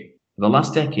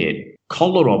last decade,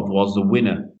 Kolarov was the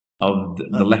winner of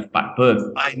the left back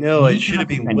berth. I know it should have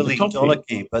been Willie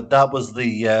Donachie, but that was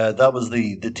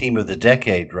the team of the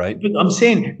decade, right? But I'm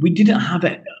saying we didn't have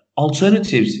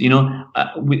alternatives.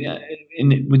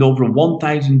 With over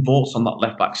 1,000 votes on that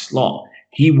left back slot,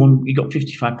 he won. He got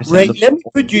 55%. Right. Let me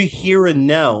put you here and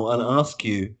now and ask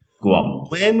you. Go on.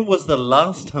 When was the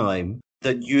last time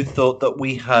that you thought that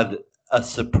we had a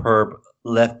superb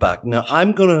left back? Now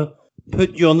I'm gonna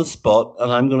put you on the spot, and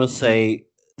I'm gonna say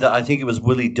that I think it was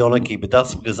Willie Donachie, but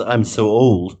that's because I'm so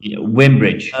old. Yeah,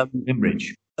 Wembridge.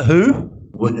 Wembridge. Who?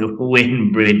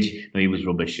 Wembridge. No, he was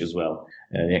rubbish as well.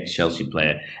 The ex-Chelsea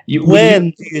player.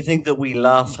 When do you think that we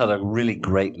last had a really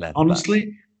great left back?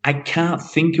 Honestly, I can't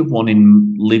think of one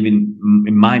in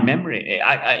my memory.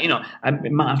 I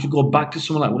might have to go back to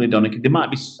someone like Willie Donachie. There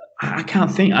might be. I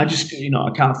can't think. I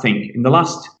can't think. In the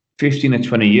last 15 or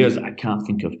 20 years, I can't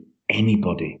think of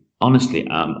anybody. Honestly,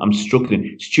 I'm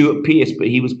struggling. Stuart Pearce, but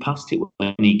he was past it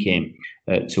when he came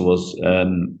to us.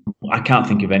 I can't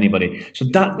think of anybody. So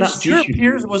that's Stuart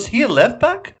Pearce. Was he a left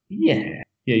back? Yeah.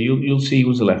 Yeah, you'll see he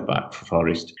was a left back for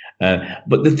Forest.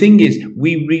 But the thing is,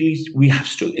 we have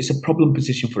struggled. It's a problem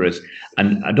position for us,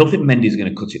 and I don't think Mendy is going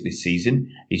to cut it this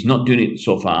season. He's not doing it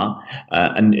so far.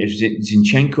 And if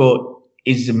Zinchenko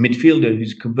is a midfielder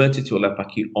who's converted to a left back,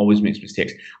 he always makes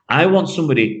mistakes. I want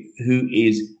somebody who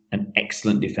is an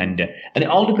excellent defender, and it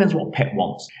all depends what Pep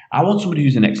wants. I want somebody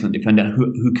who's an excellent defender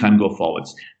who can go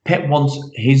forwards. Pep wants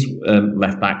his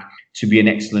left back to be an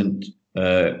excellent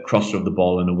crosser of the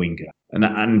ball and a winger.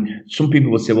 And some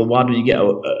people would say, well, why don't you get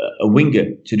a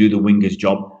winger to do the winger's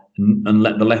job and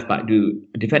let the left back do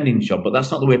a defending job? But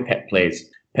that's not the way Pep plays.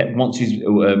 Pep wants his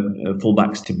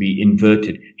fullbacks to be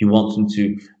inverted. He wants them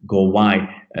to go wide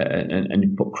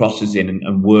and put crosses in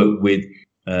and work with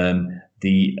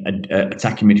the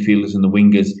attacking midfielders and the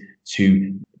wingers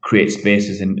to create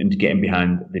spaces and to get in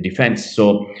behind the defence.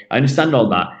 So I understand all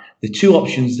that. The two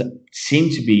options that seem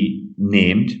to be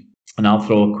named and I'll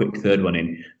throw a quick third one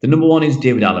in. The number one is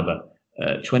David Alaba.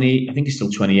 20, I think he's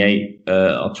still 28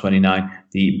 or 29.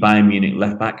 The Bayern Munich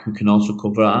left back who can also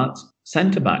cover at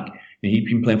centre back. And he's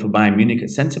been playing for Bayern Munich at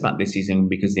centre back this season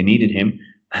because they needed him,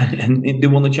 and they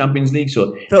won the Champions League.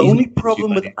 So the only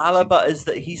problem with Alaba is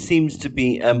that he seems to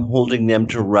be holding them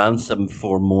to ransom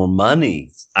for more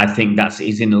money. I think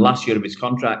he's in the last year of his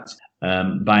contract.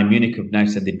 Bayern Munich have now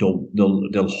said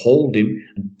they'll hold him,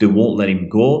 they won't let him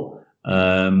go,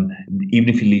 even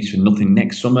if he leaves for nothing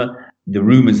next summer. The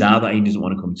rumours are that he doesn't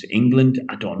want to come to England.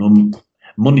 I don't know.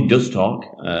 Money does talk,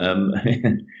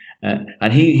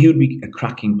 and he would be a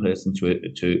cracking person to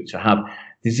have.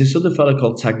 There's this other fellow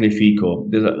called Tagliafico.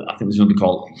 I think there's another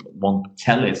called one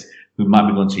Telles who might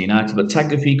be going to United, but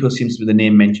Tagliafico seems to be the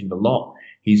name mentioned a lot.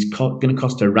 He's going to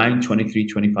cost around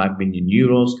 23-25 million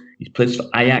euros. He's played for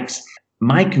Ajax.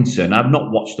 My concern, I've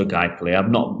not watched the guy play. I've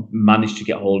not managed to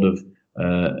get hold of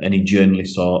any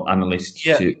journalists or analysts.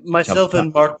 Yeah, myself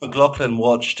and Mark McLaughlin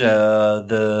watched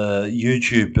the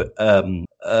YouTube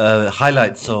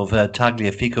highlights of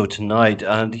Tagliafico tonight,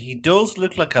 and he does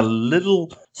look like a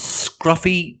little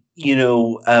scruffy,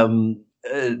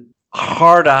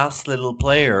 hard-ass little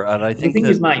player. And I think the thing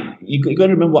is, Mike, you got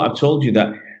to remember what I've told you,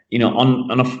 that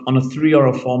on a 3 or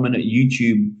a 4 minute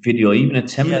YouTube video, even a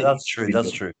 10-minute. Yeah, that's true. Video,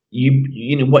 that's true.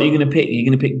 What you're going to pick? You're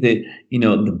going to pick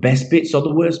the best bits or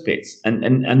the worst bits,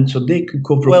 and so they could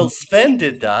cover. Well, Sven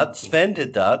did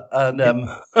that, and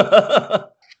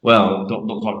well, don't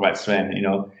talk about Sven,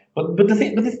 But the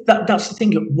thing, that's the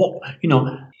thing.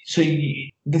 So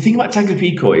the thing about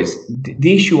Tagliafico is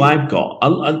the issue I've got.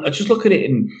 I just look at it,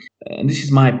 and this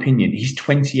is my opinion. He's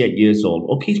 28 years old.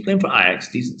 Okay, he's playing for Ajax,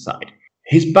 decent side.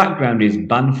 His background is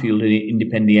Banfield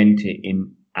Independiente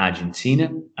in Argentina,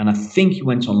 and I think he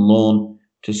went on loan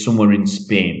to somewhere in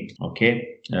Spain,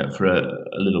 for a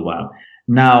little while.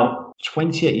 Now,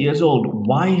 28 years old,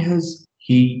 why has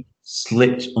he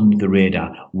slipped under the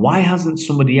radar? Why hasn't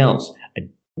somebody else,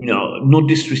 no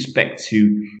disrespect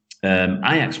to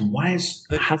Ajax, why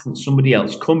hasn't somebody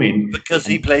else come in? Because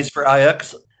he plays for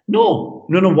Ajax? No.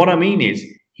 What I mean is,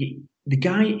 the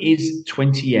guy is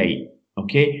 28.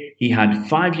 Okay, he had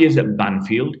 5 years at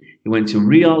Banfield. He went to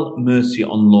Real Murcia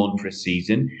on loan for a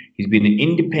season. He's been an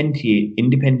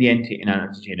Independiente in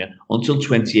Argentina until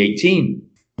 2018.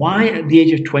 Why, at the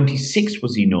age of 26,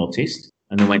 was he noticed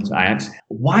and then went to Ajax?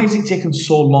 Why has it taken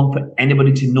so long for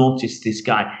anybody to notice this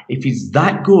guy? If he's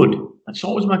that good, that's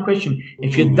always my question.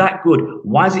 If you're that good,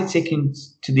 why is it taking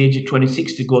to the age of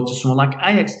 26 to go to someone like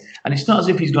Ajax? And it's not as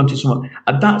if he's gone to someone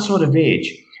at that sort of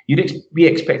age. You'd be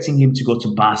expecting him to go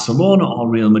to Barcelona or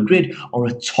Real Madrid or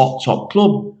a top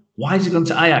club. Why is he going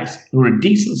to Ajax, who are a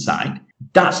decent side?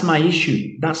 That's my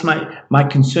issue. That's my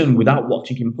concern without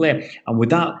watching him play.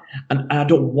 And I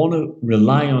don't want to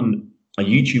rely on a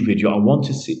YouTube video. I want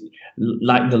to see,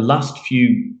 like the last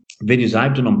few videos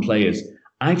I've done on players,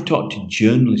 I've talked to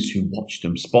journalists who watch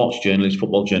them, sports journalists,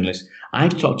 football journalists.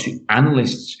 I've talked to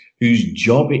analysts whose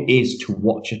job it is to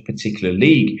watch a particular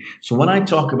league. So when I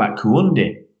talk about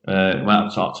Kounde, when I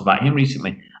talked about him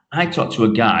recently, I talked to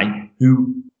a guy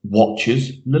who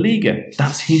watches La Liga.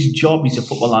 That's his job. He's a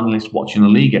football analyst watching La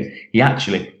Liga. He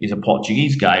actually is a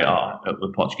Portuguese guy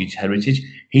with Portuguese heritage.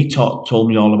 He told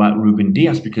me all about Ruben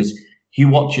Dias because he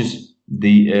watches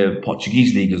the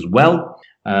Portuguese league as well.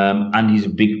 And he's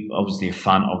obviously a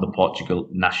fan of the Portugal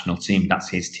national team. That's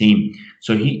his team.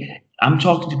 So I'm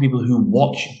talking to people who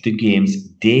watch the games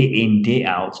day in, day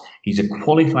out. He's a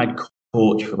qualified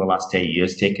coach for the last 8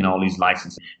 years, taking all his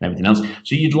licenses and everything else.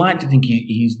 So you'd like to think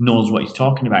he knows what he's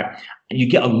talking about. And you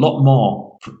get a lot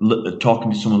more talking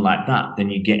to someone like that than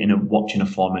you get watching a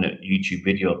 4-minute YouTube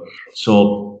video.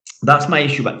 So that's my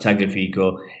issue about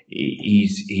Tagliafico.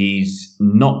 He's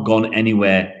not gone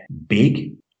anywhere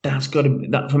big.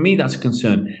 For me, that's a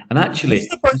concern. And actually,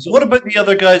 what about the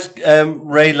other guys,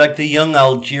 Ray, like the young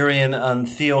Algerian and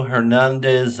Theo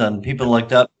Hernandez and people like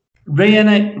that?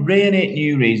 Rayanate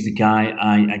Nuri is the guy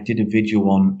I did a video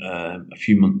on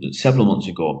several months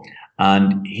ago,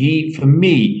 and for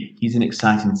me, he's an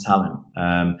exciting talent.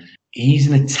 He's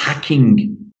an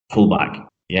attacking fullback,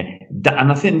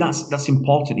 and I think that's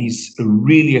important. He's a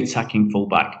really attacking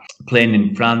fullback, playing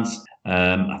in France.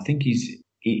 I think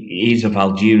he's of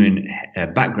Algerian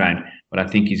background, but I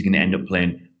think he's going to end up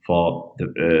playing for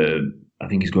I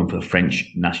think he's going for the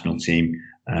French national team.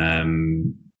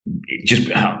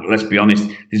 let's be honest,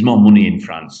 there's more money in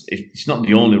France. It's not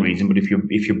the only reason, but if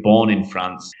you're born in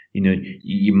France,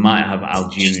 you might have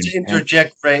Algerian. Just to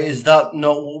interject, Ray, is that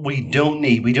not what we don't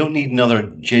need? We don't need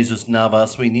another Jesus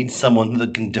Navas. We need someone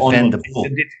that can defend the ball.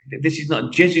 This is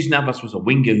not Jesus Navas was a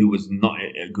winger who was not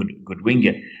a good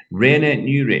winger. René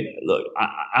Nuri, look,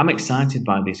 I'm excited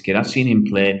by this kid. I've seen him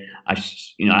play. I've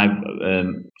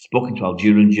spoken to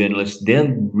Algerian journalists.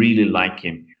 They'll really like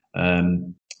him.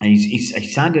 And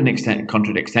he's signed a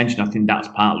contract extension. I think that's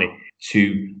partly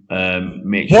to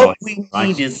make sure. What we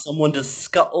need is someone to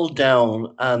scuttle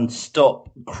down and stop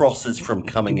crosses from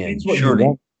coming in.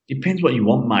 Surely. Depends what you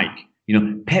want, Mike.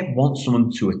 Pep wants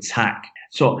someone to attack.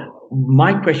 So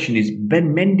my question is,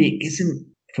 Ben Mendy isn't,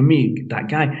 for me, that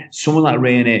guy. Someone like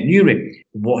René Nuri,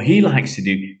 what he likes to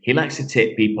do, he likes to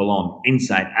take people on,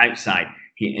 inside, outside.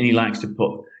 He likes to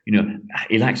put,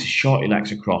 he likes a shot, he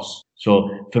likes a cross. So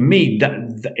for me,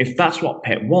 if that's what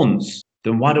Pep wants,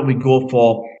 then why don't we go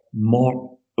for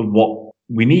more of what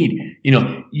we need?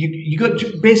 You got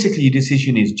basically your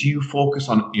decision is: do you focus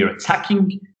on your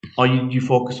attacking or you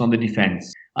focus on the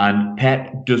defense? And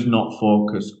Pep does not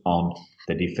focus on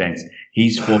the defense;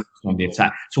 he's focused on the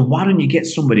attack. So why don't you get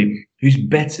somebody who's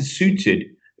better suited,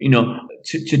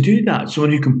 to do that?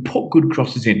 Someone who can put good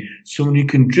crosses in, someone who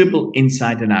can dribble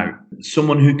inside and out,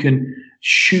 someone who can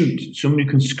shoot, someone who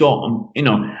can score.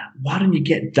 Why don't you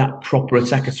get that proper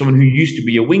attacker, someone who used to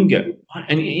be a winger?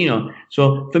 And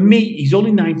so for me, he's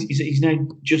only 19. He's now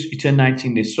he turned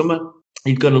 19 this summer.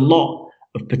 He's got a lot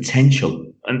of potential,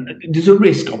 and there's a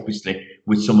risk, obviously,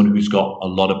 with someone who's got a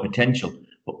lot of potential.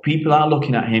 But people are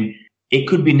looking at him. It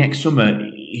could be next summer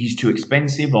he's too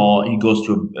expensive, or he goes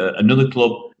to another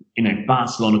club. If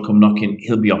Barcelona come knocking,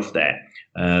 he'll be off there.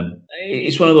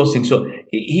 It's one of those things. So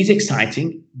he's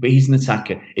exciting, but he's an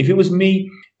attacker. If it was me,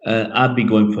 I'd be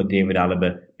going for David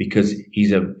Alaba because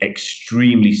he's an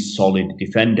extremely solid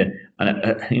defender. And,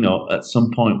 at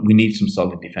some point, we need some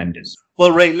solid defenders.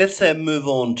 Well, Ray, let's move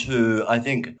on to, I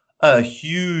think, a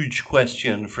huge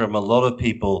question from a lot of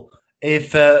people.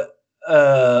 If Houssem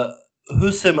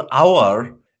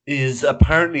Aouar is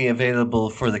apparently available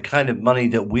for the kind of money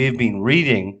that we've been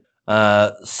reading,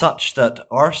 such that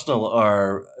Arsenal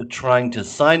are trying to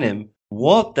sign him,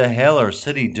 what the hell are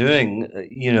City doing,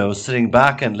 sitting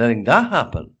back and letting that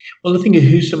happen? Well, the thing is,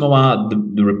 Houssem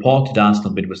Aouar, the reported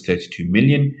Arsenal bid was 32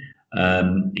 million.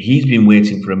 He's been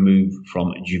waiting for a move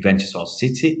from Juventus or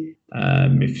City.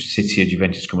 If City or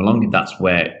Juventus come along, that's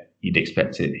where you'd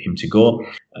expect him to go.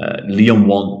 Lyon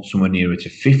want somewhere nearer to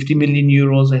 50 million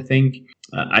euros, I think.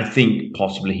 I think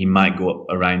possibly he might go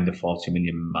around the 40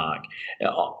 million mark.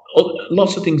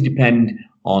 Lots of things depend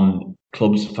on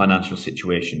clubs' financial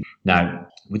situation. Now,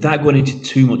 without going into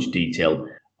too much detail,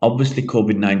 obviously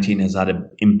COVID-19 has had an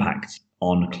impact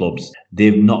on clubs.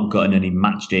 They've not gotten any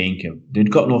match day income. They've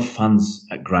got no fans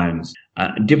at grounds.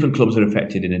 Different clubs are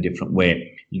affected in a different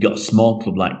way. You've got a small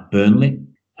club like Burnley.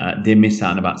 They miss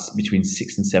out on about between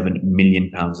 £6 and £7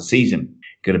 million a season.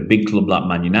 You've got a big club like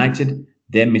Man United.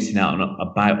 They're missing out on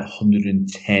about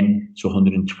 110 to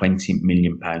 120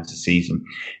 million pounds a season.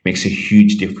 Makes a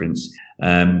huge difference.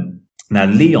 Now,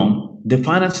 Lyon, the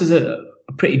finances are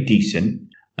pretty decent,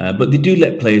 but they do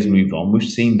let players move on. We've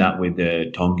seen that with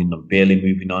Tongan and Bailey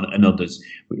moving on and others.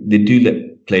 They do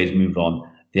let players move on.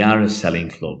 They are a selling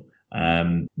club.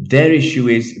 Their issue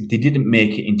is they didn't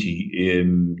make it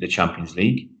into the Champions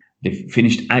League. They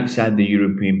finished outside the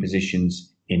European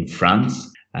positions in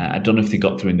France. I don't know if they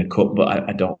got through in the cup, but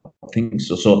I don't think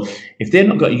so. So if they've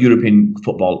not got a European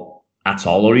football at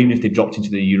all, or even if they dropped into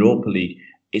the Europa League,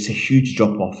 it's a huge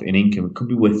drop off in income. It could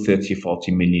be worth 30 or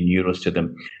 40 million euros to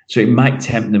them. So it might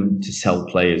tempt them to sell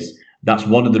players. That's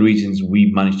one of the reasons we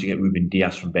managed to get Ruben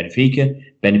Dias from Benfica.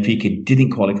 Benfica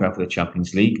didn't qualify for the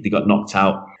Champions League. They got knocked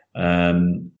out,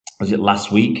 was it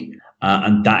last week?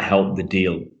 And that helped the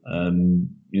deal.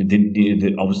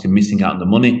 They're obviously missing out on the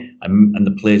money, and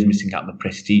the players missing out on the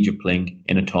prestige of playing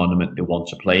in a tournament they want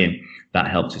to play in. That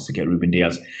helps us to get Ruben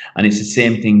Dias. And it's the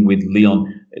same thing with Lyon.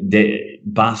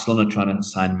 Barcelona are trying to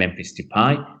sign Memphis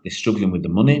Depay. They're struggling with the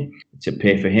money to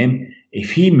pay for him.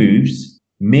 If he moves,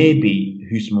 maybe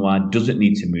Houssem Aouar doesn't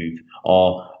need to move,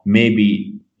 or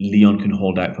maybe Lyon can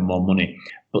hold out for more money.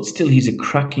 But still, he's a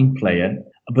cracking player.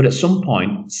 But at some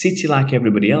point, City, like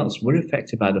everybody else, we're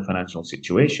affected by the financial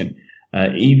situation.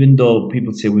 Even though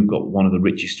people say we've got one of the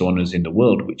richest owners in the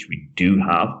world, which we do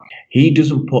have, he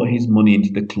doesn't put his money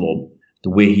into the club the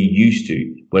way he used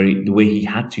to, the way he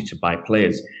had to buy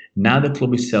players. Now the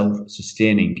club is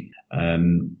self-sustaining.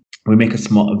 We make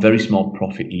a very small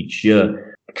profit each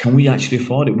year. can we actually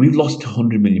afford it? We've lost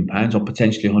 £100 million or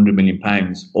potentially £100 million,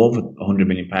 over £100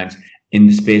 million in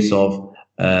the space of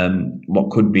what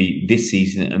could be this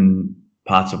season and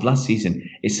part of last season.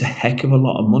 It's a heck of a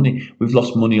lot of money. We've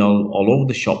lost money all over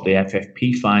the shop. The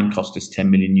FFP fine cost us €10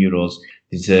 million.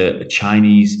 There's a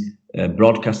Chinese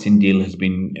broadcasting deal has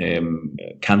been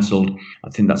cancelled. I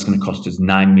think that's going to cost us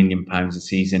 £9 million a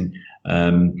season.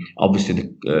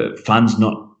 Obviously, the fans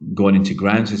not going into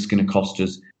grounds is going to cost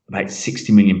us about £60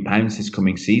 million this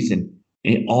coming season.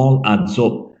 It all adds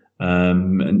up.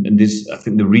 And this, I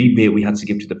think the rebate we had to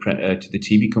give to the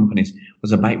TV companies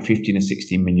was about £15 or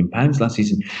 £16 million last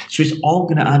season. So it's all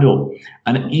going to add up,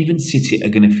 and even City are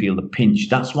going to feel the pinch.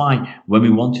 That's why when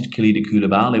we wanted Khalid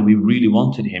Koulibaly, we really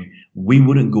wanted him. We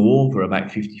wouldn't go over about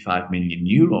 €55 million,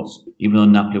 even though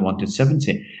Napoli wanted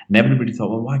 70. And everybody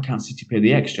thought, well, why can't City pay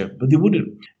the extra? But they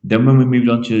wouldn't. Then when we moved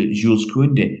on to Jules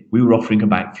Koundé, we were offering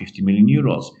about €50 million.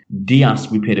 Diaz,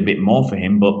 we paid a bit more for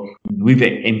him, but we've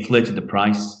inflated the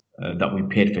price that we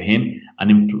paid for him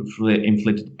and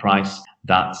inflated the price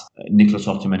that Nicholas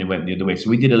Ottoman went the other way. So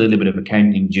we did a little bit of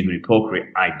accounting jiggery pokery,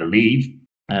 I believe,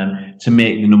 to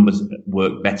make the numbers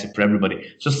work better for everybody.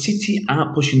 So City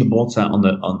aren't pushing the boat out on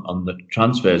the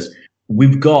transfers.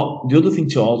 We've got the other thing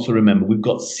to also remember. We've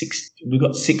got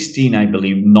 16, I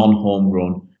believe,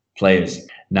 non-homegrown players.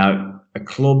 Now, a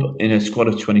club in a squad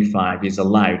of 25 is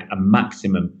allowed a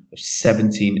maximum of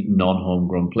 17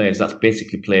 non-homegrown players. That's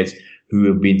basically players who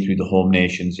have been through the home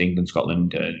nations, England,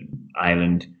 Scotland,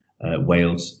 Ireland,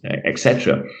 Wales,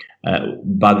 etc.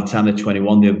 By the time they're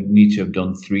 21, they need to have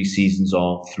done 3 seasons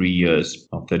or 3 years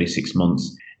or 36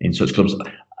 months in such clubs,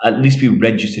 at least be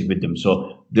registered with them.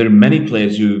 So there are many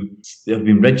players who have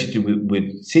been registered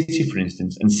with City, for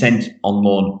instance, and sent on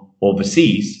loan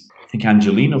overseas. I think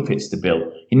Angelino fits the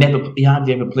bill. He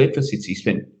hardly ever played for City. He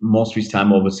spent most of his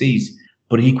time overseas,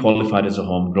 but he qualified as a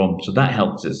homegrown, so that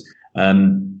helps us.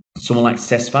 Someone like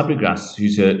Cesc Fabregas,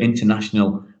 who's an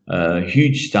international,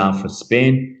 huge star for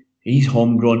Spain, he's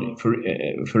homegrown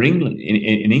for England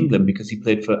in England because he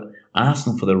played for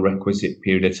Arsenal for the requisite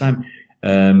period of time.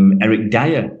 Eric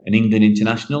Dyer, an England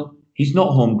international, he's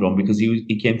not homegrown because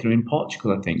he came through in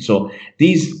Portugal, I think. So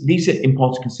these are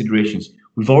important considerations.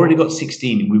 We've already got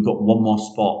 16. We've got one more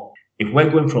spot. If we're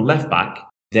going for a left back,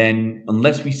 then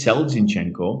unless we sell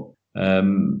Zinchenko,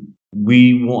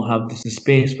 we won't have the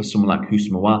space for someone like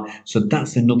Houssem. So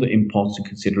that's another important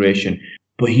consideration.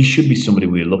 But he should be somebody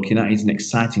we're looking at. He's an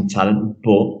exciting talent.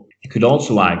 But you could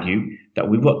also argue that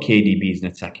we've got KDB as an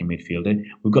attacking midfielder.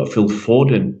 We've got Phil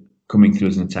Foden coming through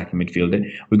as an attacking midfielder.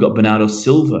 We've got Bernardo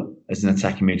Silva as an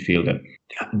attacking midfielder.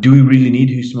 Do we really need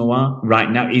Houssem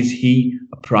right now? Is he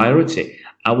a priority?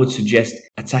 I would suggest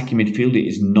attacking midfielder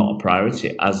is not a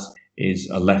priority, as is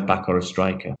a left back or a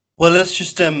striker. Well, let's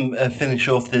just finish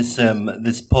off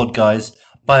this pod, guys,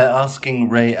 by asking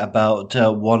Ray about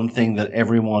one thing that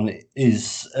everyone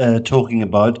is talking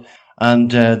about,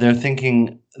 and they're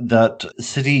thinking that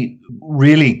City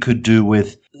really could do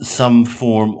with some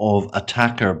form of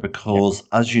attacker because,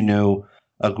 as you know,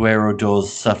 Aguero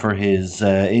does suffer his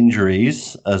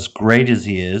injuries, as great as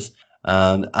he is,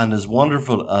 and as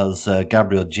wonderful as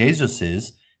Gabriel Jesus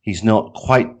is. He's not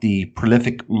quite the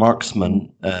prolific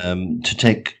marksman to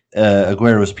take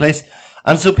Aguero's place.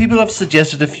 And so people have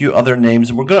suggested a few other names,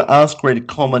 and we're going to ask Ray to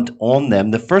comment on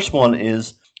them. The first one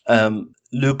is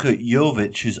Luka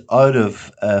Jovic, who's out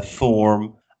of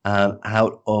form and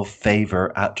out of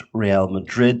favour at Real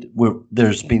Madrid.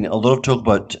 There's been a lot of talk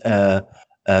about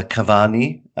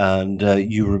Cavani, and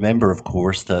you remember, of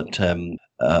course, that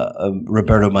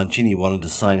Roberto Mancini wanted to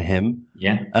sign him.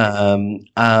 Yeah.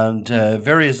 And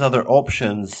various other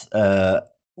options.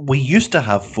 We used to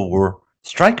have 4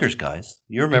 strikers, guys.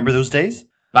 You remember those days?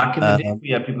 Back in the day, we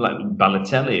had people like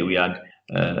Balotelli, we had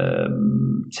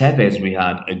Tevez, we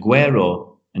had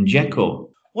Aguero and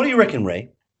Dzeko. What do you reckon, Ray?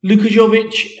 Luka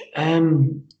Jovic,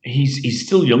 he's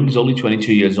still young. He's only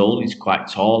 22 years old. He's quite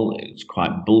tall. He's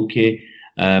quite bulky.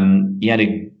 He had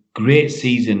a great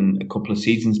season a couple of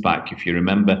seasons back, if you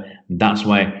remember. That's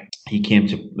why he came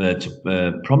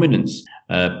to prominence.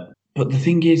 But the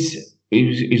thing is,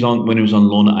 when he was on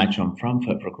loan at Eintracht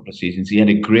Frankfurt for a couple of seasons. He had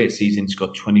a great season. He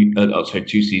scored 2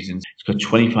 seasons. He scored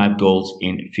 25 goals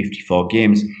in 54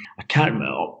 games. I can't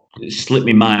remember. It slipped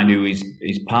my mind who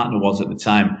his partner was at the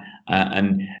time,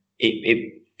 and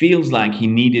it feels like he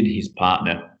needed his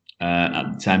partner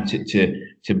at the time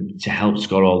to help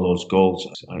score all those goals.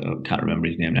 I can't remember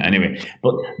his name now. Anyway,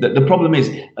 but the problem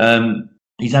is.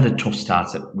 He's had a tough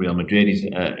start at Real Madrid. He's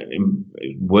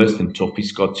worse than tough. He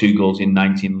scored 2 goals in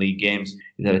 19 league games.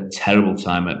 He's had a terrible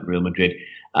time at Real Madrid.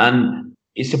 And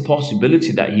it's a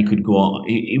possibility that he could go on.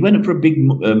 He went up for a big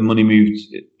money move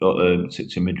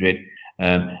to Madrid,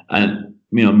 and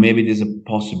maybe there's a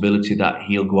possibility that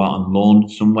he'll go out on loan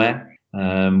somewhere,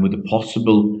 with a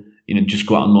possible, just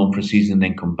go out on loan for a season and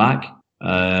then come back,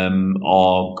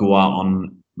 or go out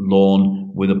on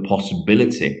loan with a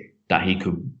possibility that he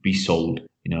could be sold.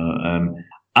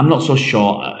 I'm not so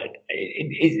sure.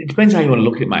 It depends how you want to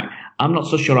look at it, Mike. I'm not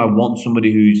so sure I want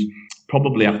somebody who's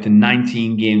probably after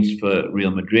 19 games for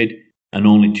Real Madrid and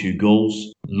only 2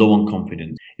 goals, low on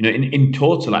confidence. In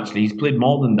total, actually, he's played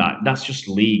more than that. That's just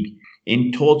league.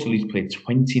 In total, he's played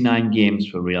 29 games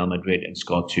for Real Madrid and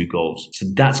scored 2 goals. So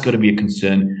that's got to be a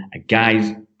concern. A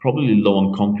guy's probably low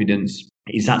on confidence.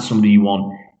 Is that somebody you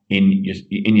want in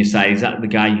your side? Is that the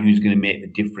guy who's going to make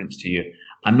the difference to you?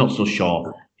 I'm not so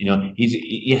sure.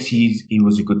 He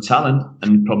was a good talent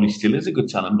and probably still is a good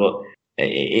talent, but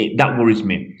that worries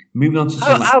me. Moving on to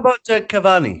how about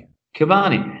Cavani?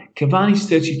 Cavani's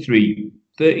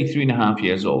 33 and a half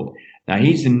years old. Now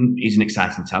he's an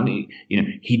exciting talent.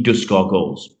 He does score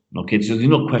goals. Okay, so there's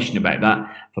no question about that.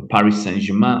 For Paris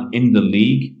Saint-Germain in the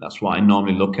league, that's what I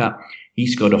normally look at. He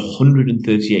scored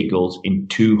 138 goals in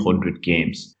 200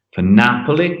 games. For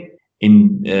Napoli,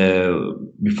 when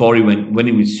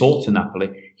he was sold to Napoli,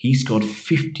 he scored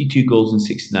 52 goals in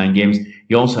 69 games.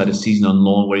 He also had a season on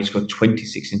loan where he scored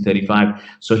 26 in 35.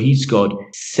 So he scored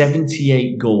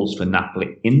 78 goals for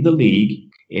Napoli in the league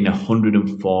in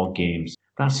 104 games.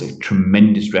 That's a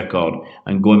tremendous record.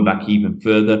 And going back even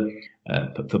further,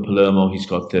 for Palermo, he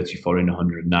scored 34 in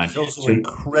 109. He's also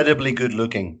incredibly good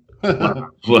looking.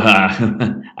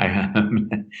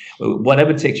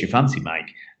 Whatever takes your fancy,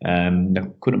 Mike. I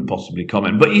couldn't possibly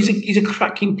comment. But he's a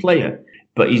cracking player.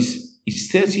 But he's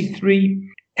 33.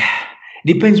 It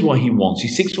depends what he wants.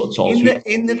 He's 6 foot tall.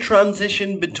 In the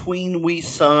transition between we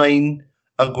sign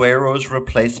Aguero's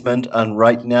replacement and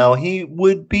right now, he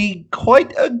would be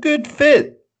quite a good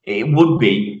fit. It would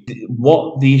be.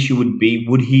 What the issue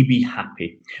would he be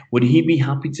happy? Would he be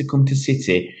happy to come to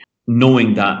City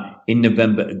knowing that in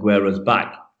November Aguero's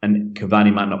back and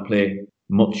Cavani might not play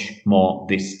much more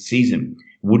this season?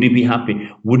 Would he be happy?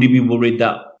 Would he be worried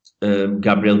that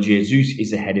Gabriel Jesus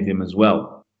is ahead of him as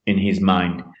well in his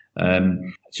mind?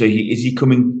 So is he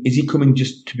coming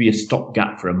just to be a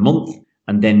stopgap for a month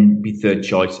and then be third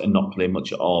choice and not play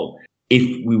much at all?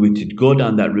 If we were to go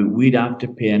down that route, we'd have to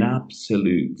pay an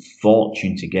absolute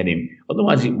fortune to get him.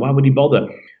 Otherwise, why would he bother?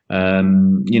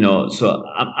 So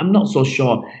I'm not so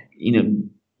sure.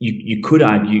 You could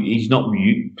argue he's not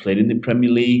played in the Premier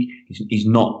League. He's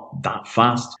not that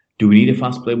fast. Do we need a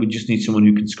fast player? We just need someone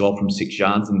who can score from 6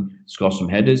 yards and score some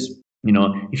headers.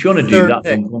 If you want to do that,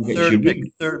 then go and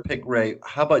get third pick, Ray.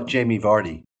 How about Jamie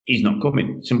Vardy? He's not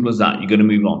coming. Simple as that. You're going to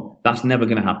move on. That's never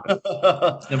going to happen.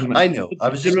 I know.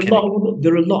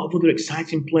 There are a lot of other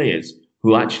exciting players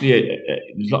who actually,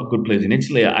 there's a lot of good players in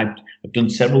Italy. I've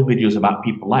done several videos about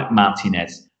people like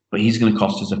Martinez, but he's going to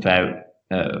cost us a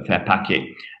fair packet.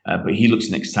 But he looks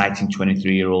an exciting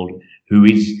 23-year-old who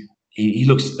he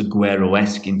looks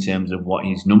Aguero-esque in terms of what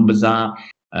his numbers are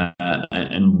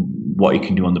and what he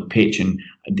can do on the pitch and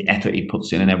the effort he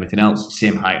puts in and everything else,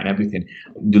 same height and everything.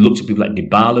 They look at people like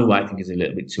Dybala, who I think is a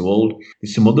little bit too old.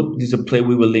 There's a player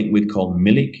we were linked with called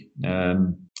Milik,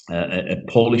 a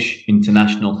Polish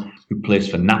international who plays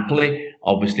for Napoli.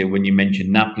 Obviously, when you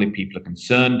mention Napoli, people are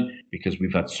concerned because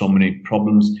we've had so many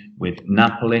problems with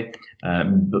Napoli.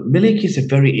 But Milik is a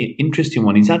very interesting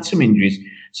one. He's had some injuries,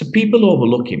 so people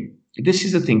overlook him. This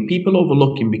is the thing. People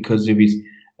overlook him because of his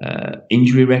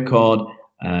injury record.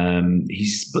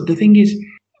 But the thing is,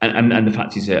 and the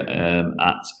fact he's at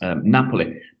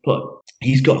Napoli, but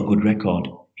he's got a good record.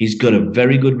 He's got a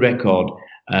very good record.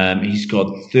 He's scored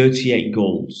 38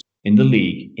 goals in the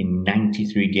league in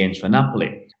 93 games for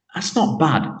Napoli. That's not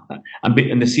bad.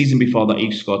 And the season before that, he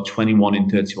scored 21 in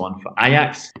 31 for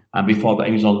Ajax. And before that,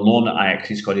 he was on loan at Ajax.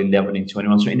 He scored 11 in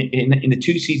 21. So in the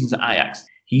 2 seasons at Ajax,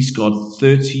 he scored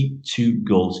 32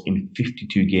 goals in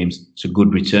 52 games. It's a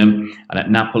good return. And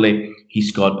at Napoli, he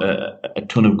scored a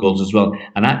ton of goals as well.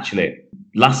 And actually,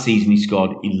 last season, he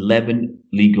scored 11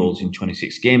 league goals in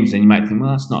 26 games. And you might think,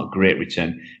 well, that's not a great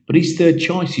return. But he's third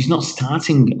choice. He's not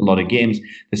starting a lot of games.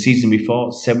 The season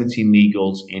before, 17 league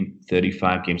goals in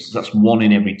 35 games. So that's 1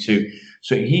 in every 2.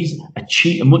 So he's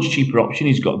a much cheaper option.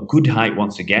 He's got good height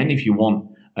once again. If you want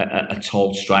a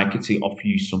tall striker to offer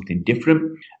you something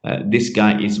different, this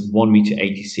guy is 1.86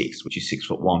 meters, which is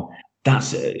 6'1".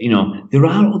 That's there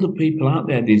are other people out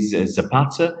there. There's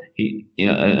Zapata,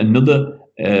 another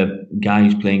guy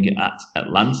who's playing at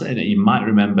Atlanta. And you might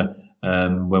remember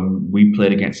when we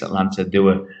played against Atlanta,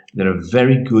 they're a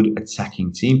very good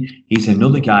attacking team. He's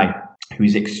another guy who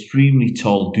is extremely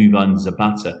tall, Duvan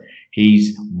Zapata.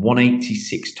 He's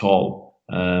 186 tall.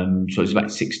 So it's about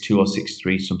 6'2" or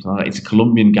 6'3", something like that. It's a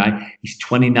Colombian guy. He's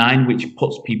 29, which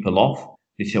puts people off.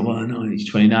 They say, well, no, he's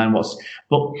 29.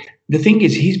 But the thing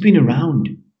is, he's been around.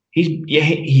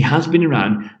 He has been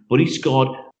around, but he scored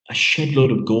a shed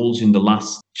load of goals in the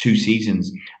last 2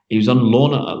 seasons. He was on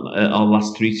loan at our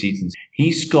last 3 seasons.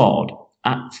 He scored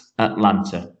at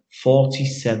Atlanta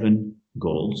 47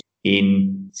 goals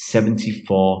in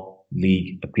 74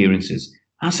 league appearances.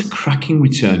 That's a cracking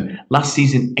return. Last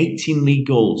season, 18 league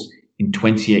goals in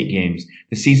 28 games.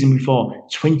 The season before,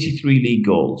 23 league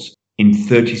goals in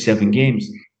 37 games.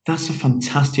 That's a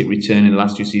fantastic return in the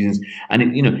last 2 seasons. And,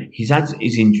 he's had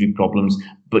his injury problems,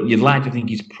 but you'd like to think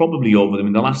he's probably over them.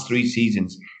 In the last 3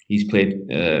 seasons, he's played,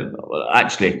 in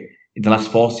the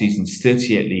last 4 seasons,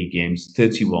 38 league games,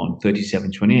 31,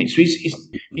 37, 28. So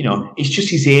it's just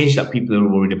his age that people are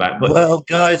worried about. But, well,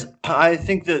 guys, I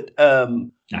think that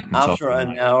after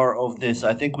an hour of this,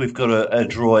 I think we've got to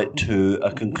draw it to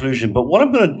a conclusion. But what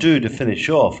I'm going to do to finish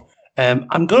off,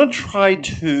 I'm going to try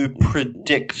to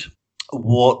predict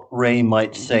what Ray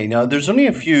might say. Now, there's only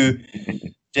a few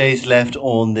days left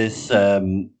on this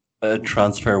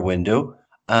transfer window.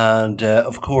 And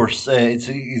of course, it's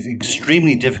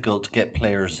extremely difficult to get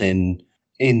players in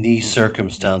these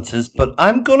circumstances. But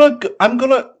I'm gonna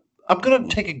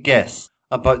take a guess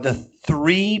about the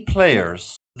 3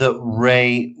 players that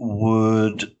Ray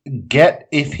would get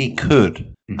if he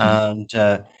could. Mm-hmm. And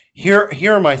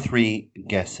here are my 3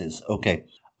 guesses. Okay,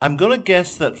 I'm gonna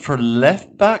guess that for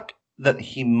left back that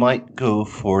he might go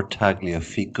for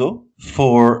Tagliafico.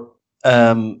 For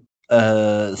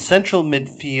central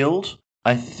midfield,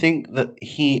 I think that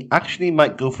he actually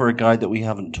might go for a guy that we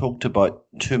haven't talked about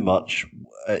too much,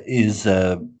 is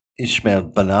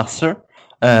Ismail Benasser,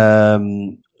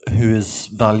 who is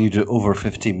valued at over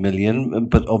 50 million.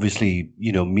 But obviously,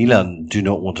 Milan do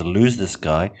not want to lose this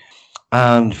guy.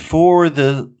 And for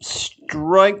the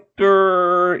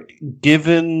striker,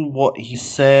 given what he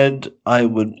said, I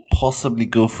would possibly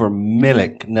go for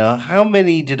Milik. Now, how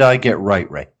many did I get right,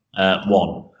 Ray?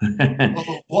 1.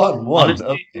 One.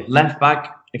 Honestly, left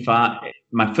back.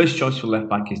 My first choice for left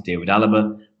back is David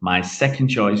Alaba. My second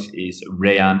choice is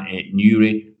Rayan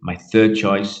Nuri. My third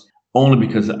choice, only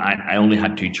because I only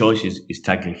had 2 choices, is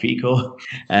Tagliafico.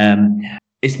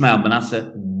 Ismail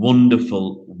Benasser,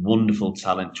 wonderful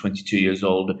talent, 22 years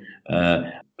old,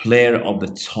 player of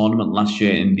the tournament last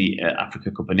year in the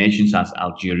Africa Cup of Nations, as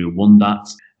Algeria won that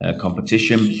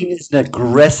competition. He is an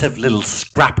aggressive little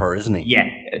scrapper, isn't he? Yeah.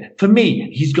 For me,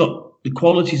 he's got the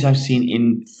qualities I've seen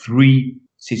in 3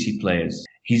 City players.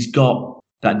 He's got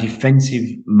that defensive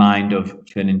mind of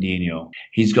Fernandinho.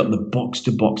 He's got the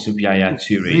box-to-box of Yaya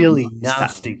Toure. Really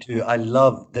nasty too. I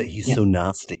love that he's so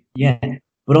nasty. Yeah.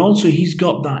 But also he's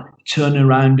got that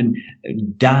turnaround and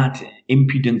dart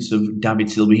impudence of David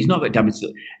Silva. He's not got David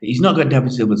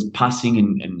Silva's passing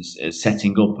and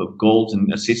setting up of goals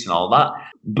and assists and all that.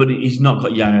 But he's not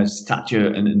got Yaya's stature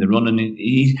and the run.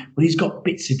 But he's got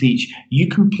bits of each. You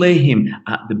can play him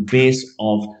at the base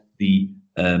of the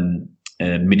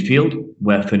midfield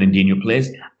where Fernandinho plays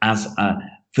as a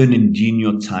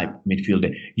Fernandinho type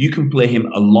midfielder. You can play him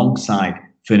alongside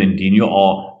Fernandinho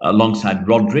or alongside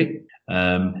Rodri.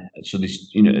 So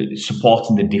this,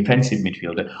 supporting the defensive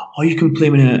midfielder, or you can play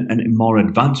him in a more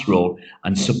advanced role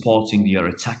and supporting your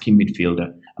attacking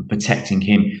midfielder and protecting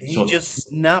him. He just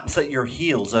snaps at your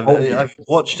heels. I've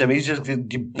watched him. He's just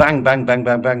bang, bang, bang,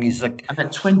 bang, bang. He's like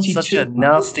at 22, such a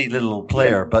nasty little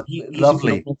player, but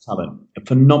lovely. A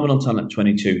phenomenal talent.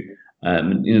 22.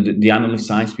 The analysts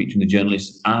I speak to, and the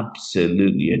journalists,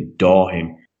 absolutely adore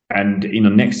him. And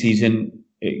next season,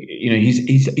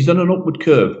 he's on an upward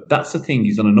curve. That's the thing.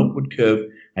 He's on an upward curve,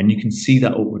 and you can see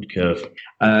that upward curve.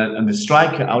 And the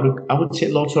striker, I would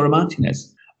take Lautaro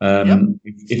Martinez.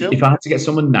 If I had to get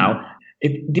someone now,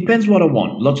 it depends what I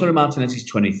want. Lautaro Martinez is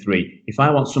 23. If I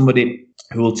want somebody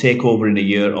who will take over in a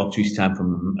year or 2's time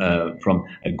from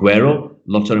Aguero,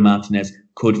 Lautaro Martinez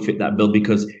could fit that bill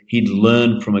because he'd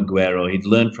learn from Aguero. He'd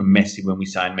learn from Messi when we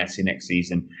sign Messi next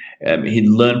season. He'd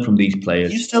learn from these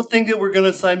players. You still think that we're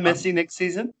going to sign Messi next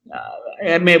season?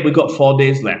 Mate, we've got 4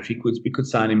 days left. We could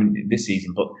sign him this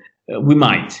season, but we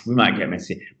might get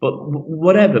Messi. But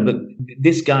whatever. But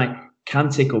this guy can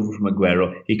take over from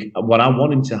Aguero. What I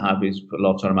want him to have is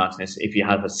Lautaro Martinez. If you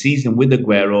have a season with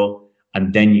Aguero,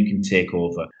 and then you can take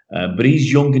over. But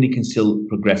he's young and he can still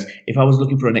progress. If I was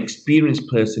looking for an experienced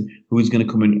person who is going to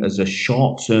come in as a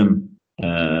short-term,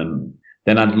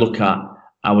 then I'd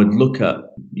probably look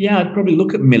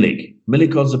at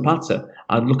Milik or Zapata.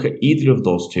 I'd look at either of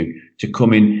those two to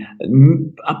come in.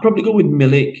 I'd probably go with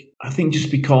Milik I think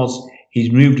just because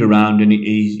he's moved around and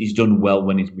he's done well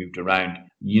when he's moved around.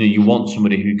 You want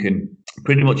somebody who can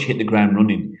pretty much hit the ground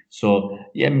running. So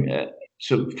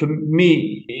so for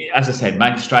me, as I said,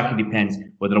 my striker depends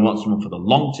whether I want someone for the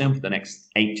long term, for the next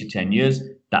 8 to 10 years.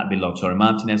 That'd be Lautaro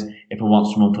Martinez. If I want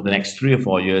someone for the next 3 or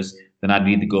 4 years, then I'd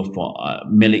either go for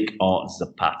Milik or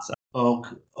Zapata.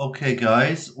 Okay,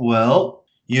 guys. Well,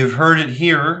 you've heard it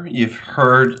here. You've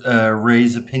heard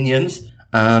Ray's opinions,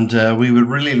 and we would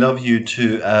really love you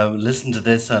to listen to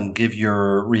this and give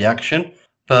your reaction.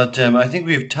 But I think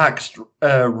we've taxed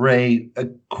Ray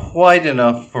quite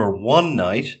enough for one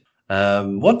night.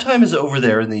 What time is it over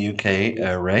there in the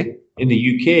UK, Ray? In the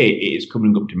UK, it is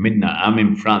coming up to midnight. I'm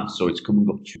in France, so it's coming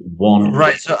up to 1.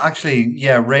 Right. So actually,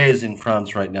 yeah, Ray is in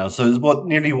France right now. So it's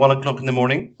nearly 1 o'clock in the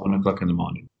morning? 1 o'clock in the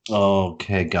morning.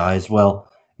 Okay, guys. Well,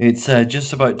 it's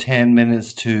just about 10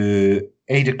 minutes to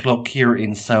 8 o'clock here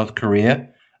in South Korea.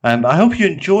 I hope you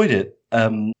enjoyed it.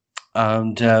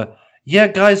 Yeah,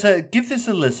 guys, give this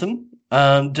a listen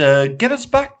and get us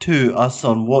back to us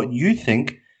on what you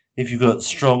think, if you've got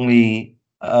strongly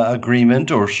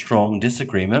agreement or strong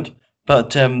disagreement.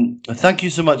 But thank you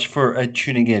so much for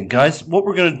tuning in. Guys, what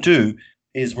we're going to do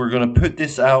is we're going to put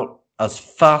this out as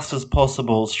fast as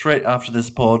possible straight after this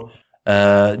pod,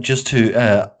 just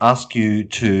to ask you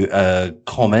to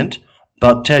comment.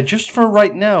 But just for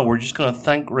right now, we're just going to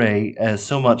thank Ray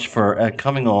so much for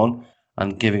coming on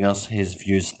and giving us his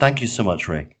views. Thank you so much,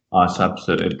 Ray. Oh, it's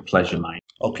absolutely a pleasure, mate.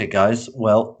 Okay, guys.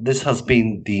 Well, this has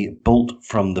been the Bolt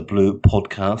from the Blue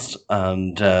podcast,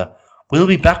 and we'll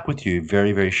be back with you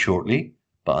very, very shortly.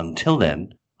 But until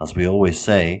then, as we always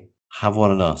say, have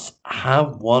one on us.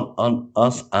 Have one on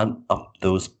us and up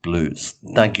those blues.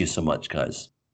 Thank you so much, guys.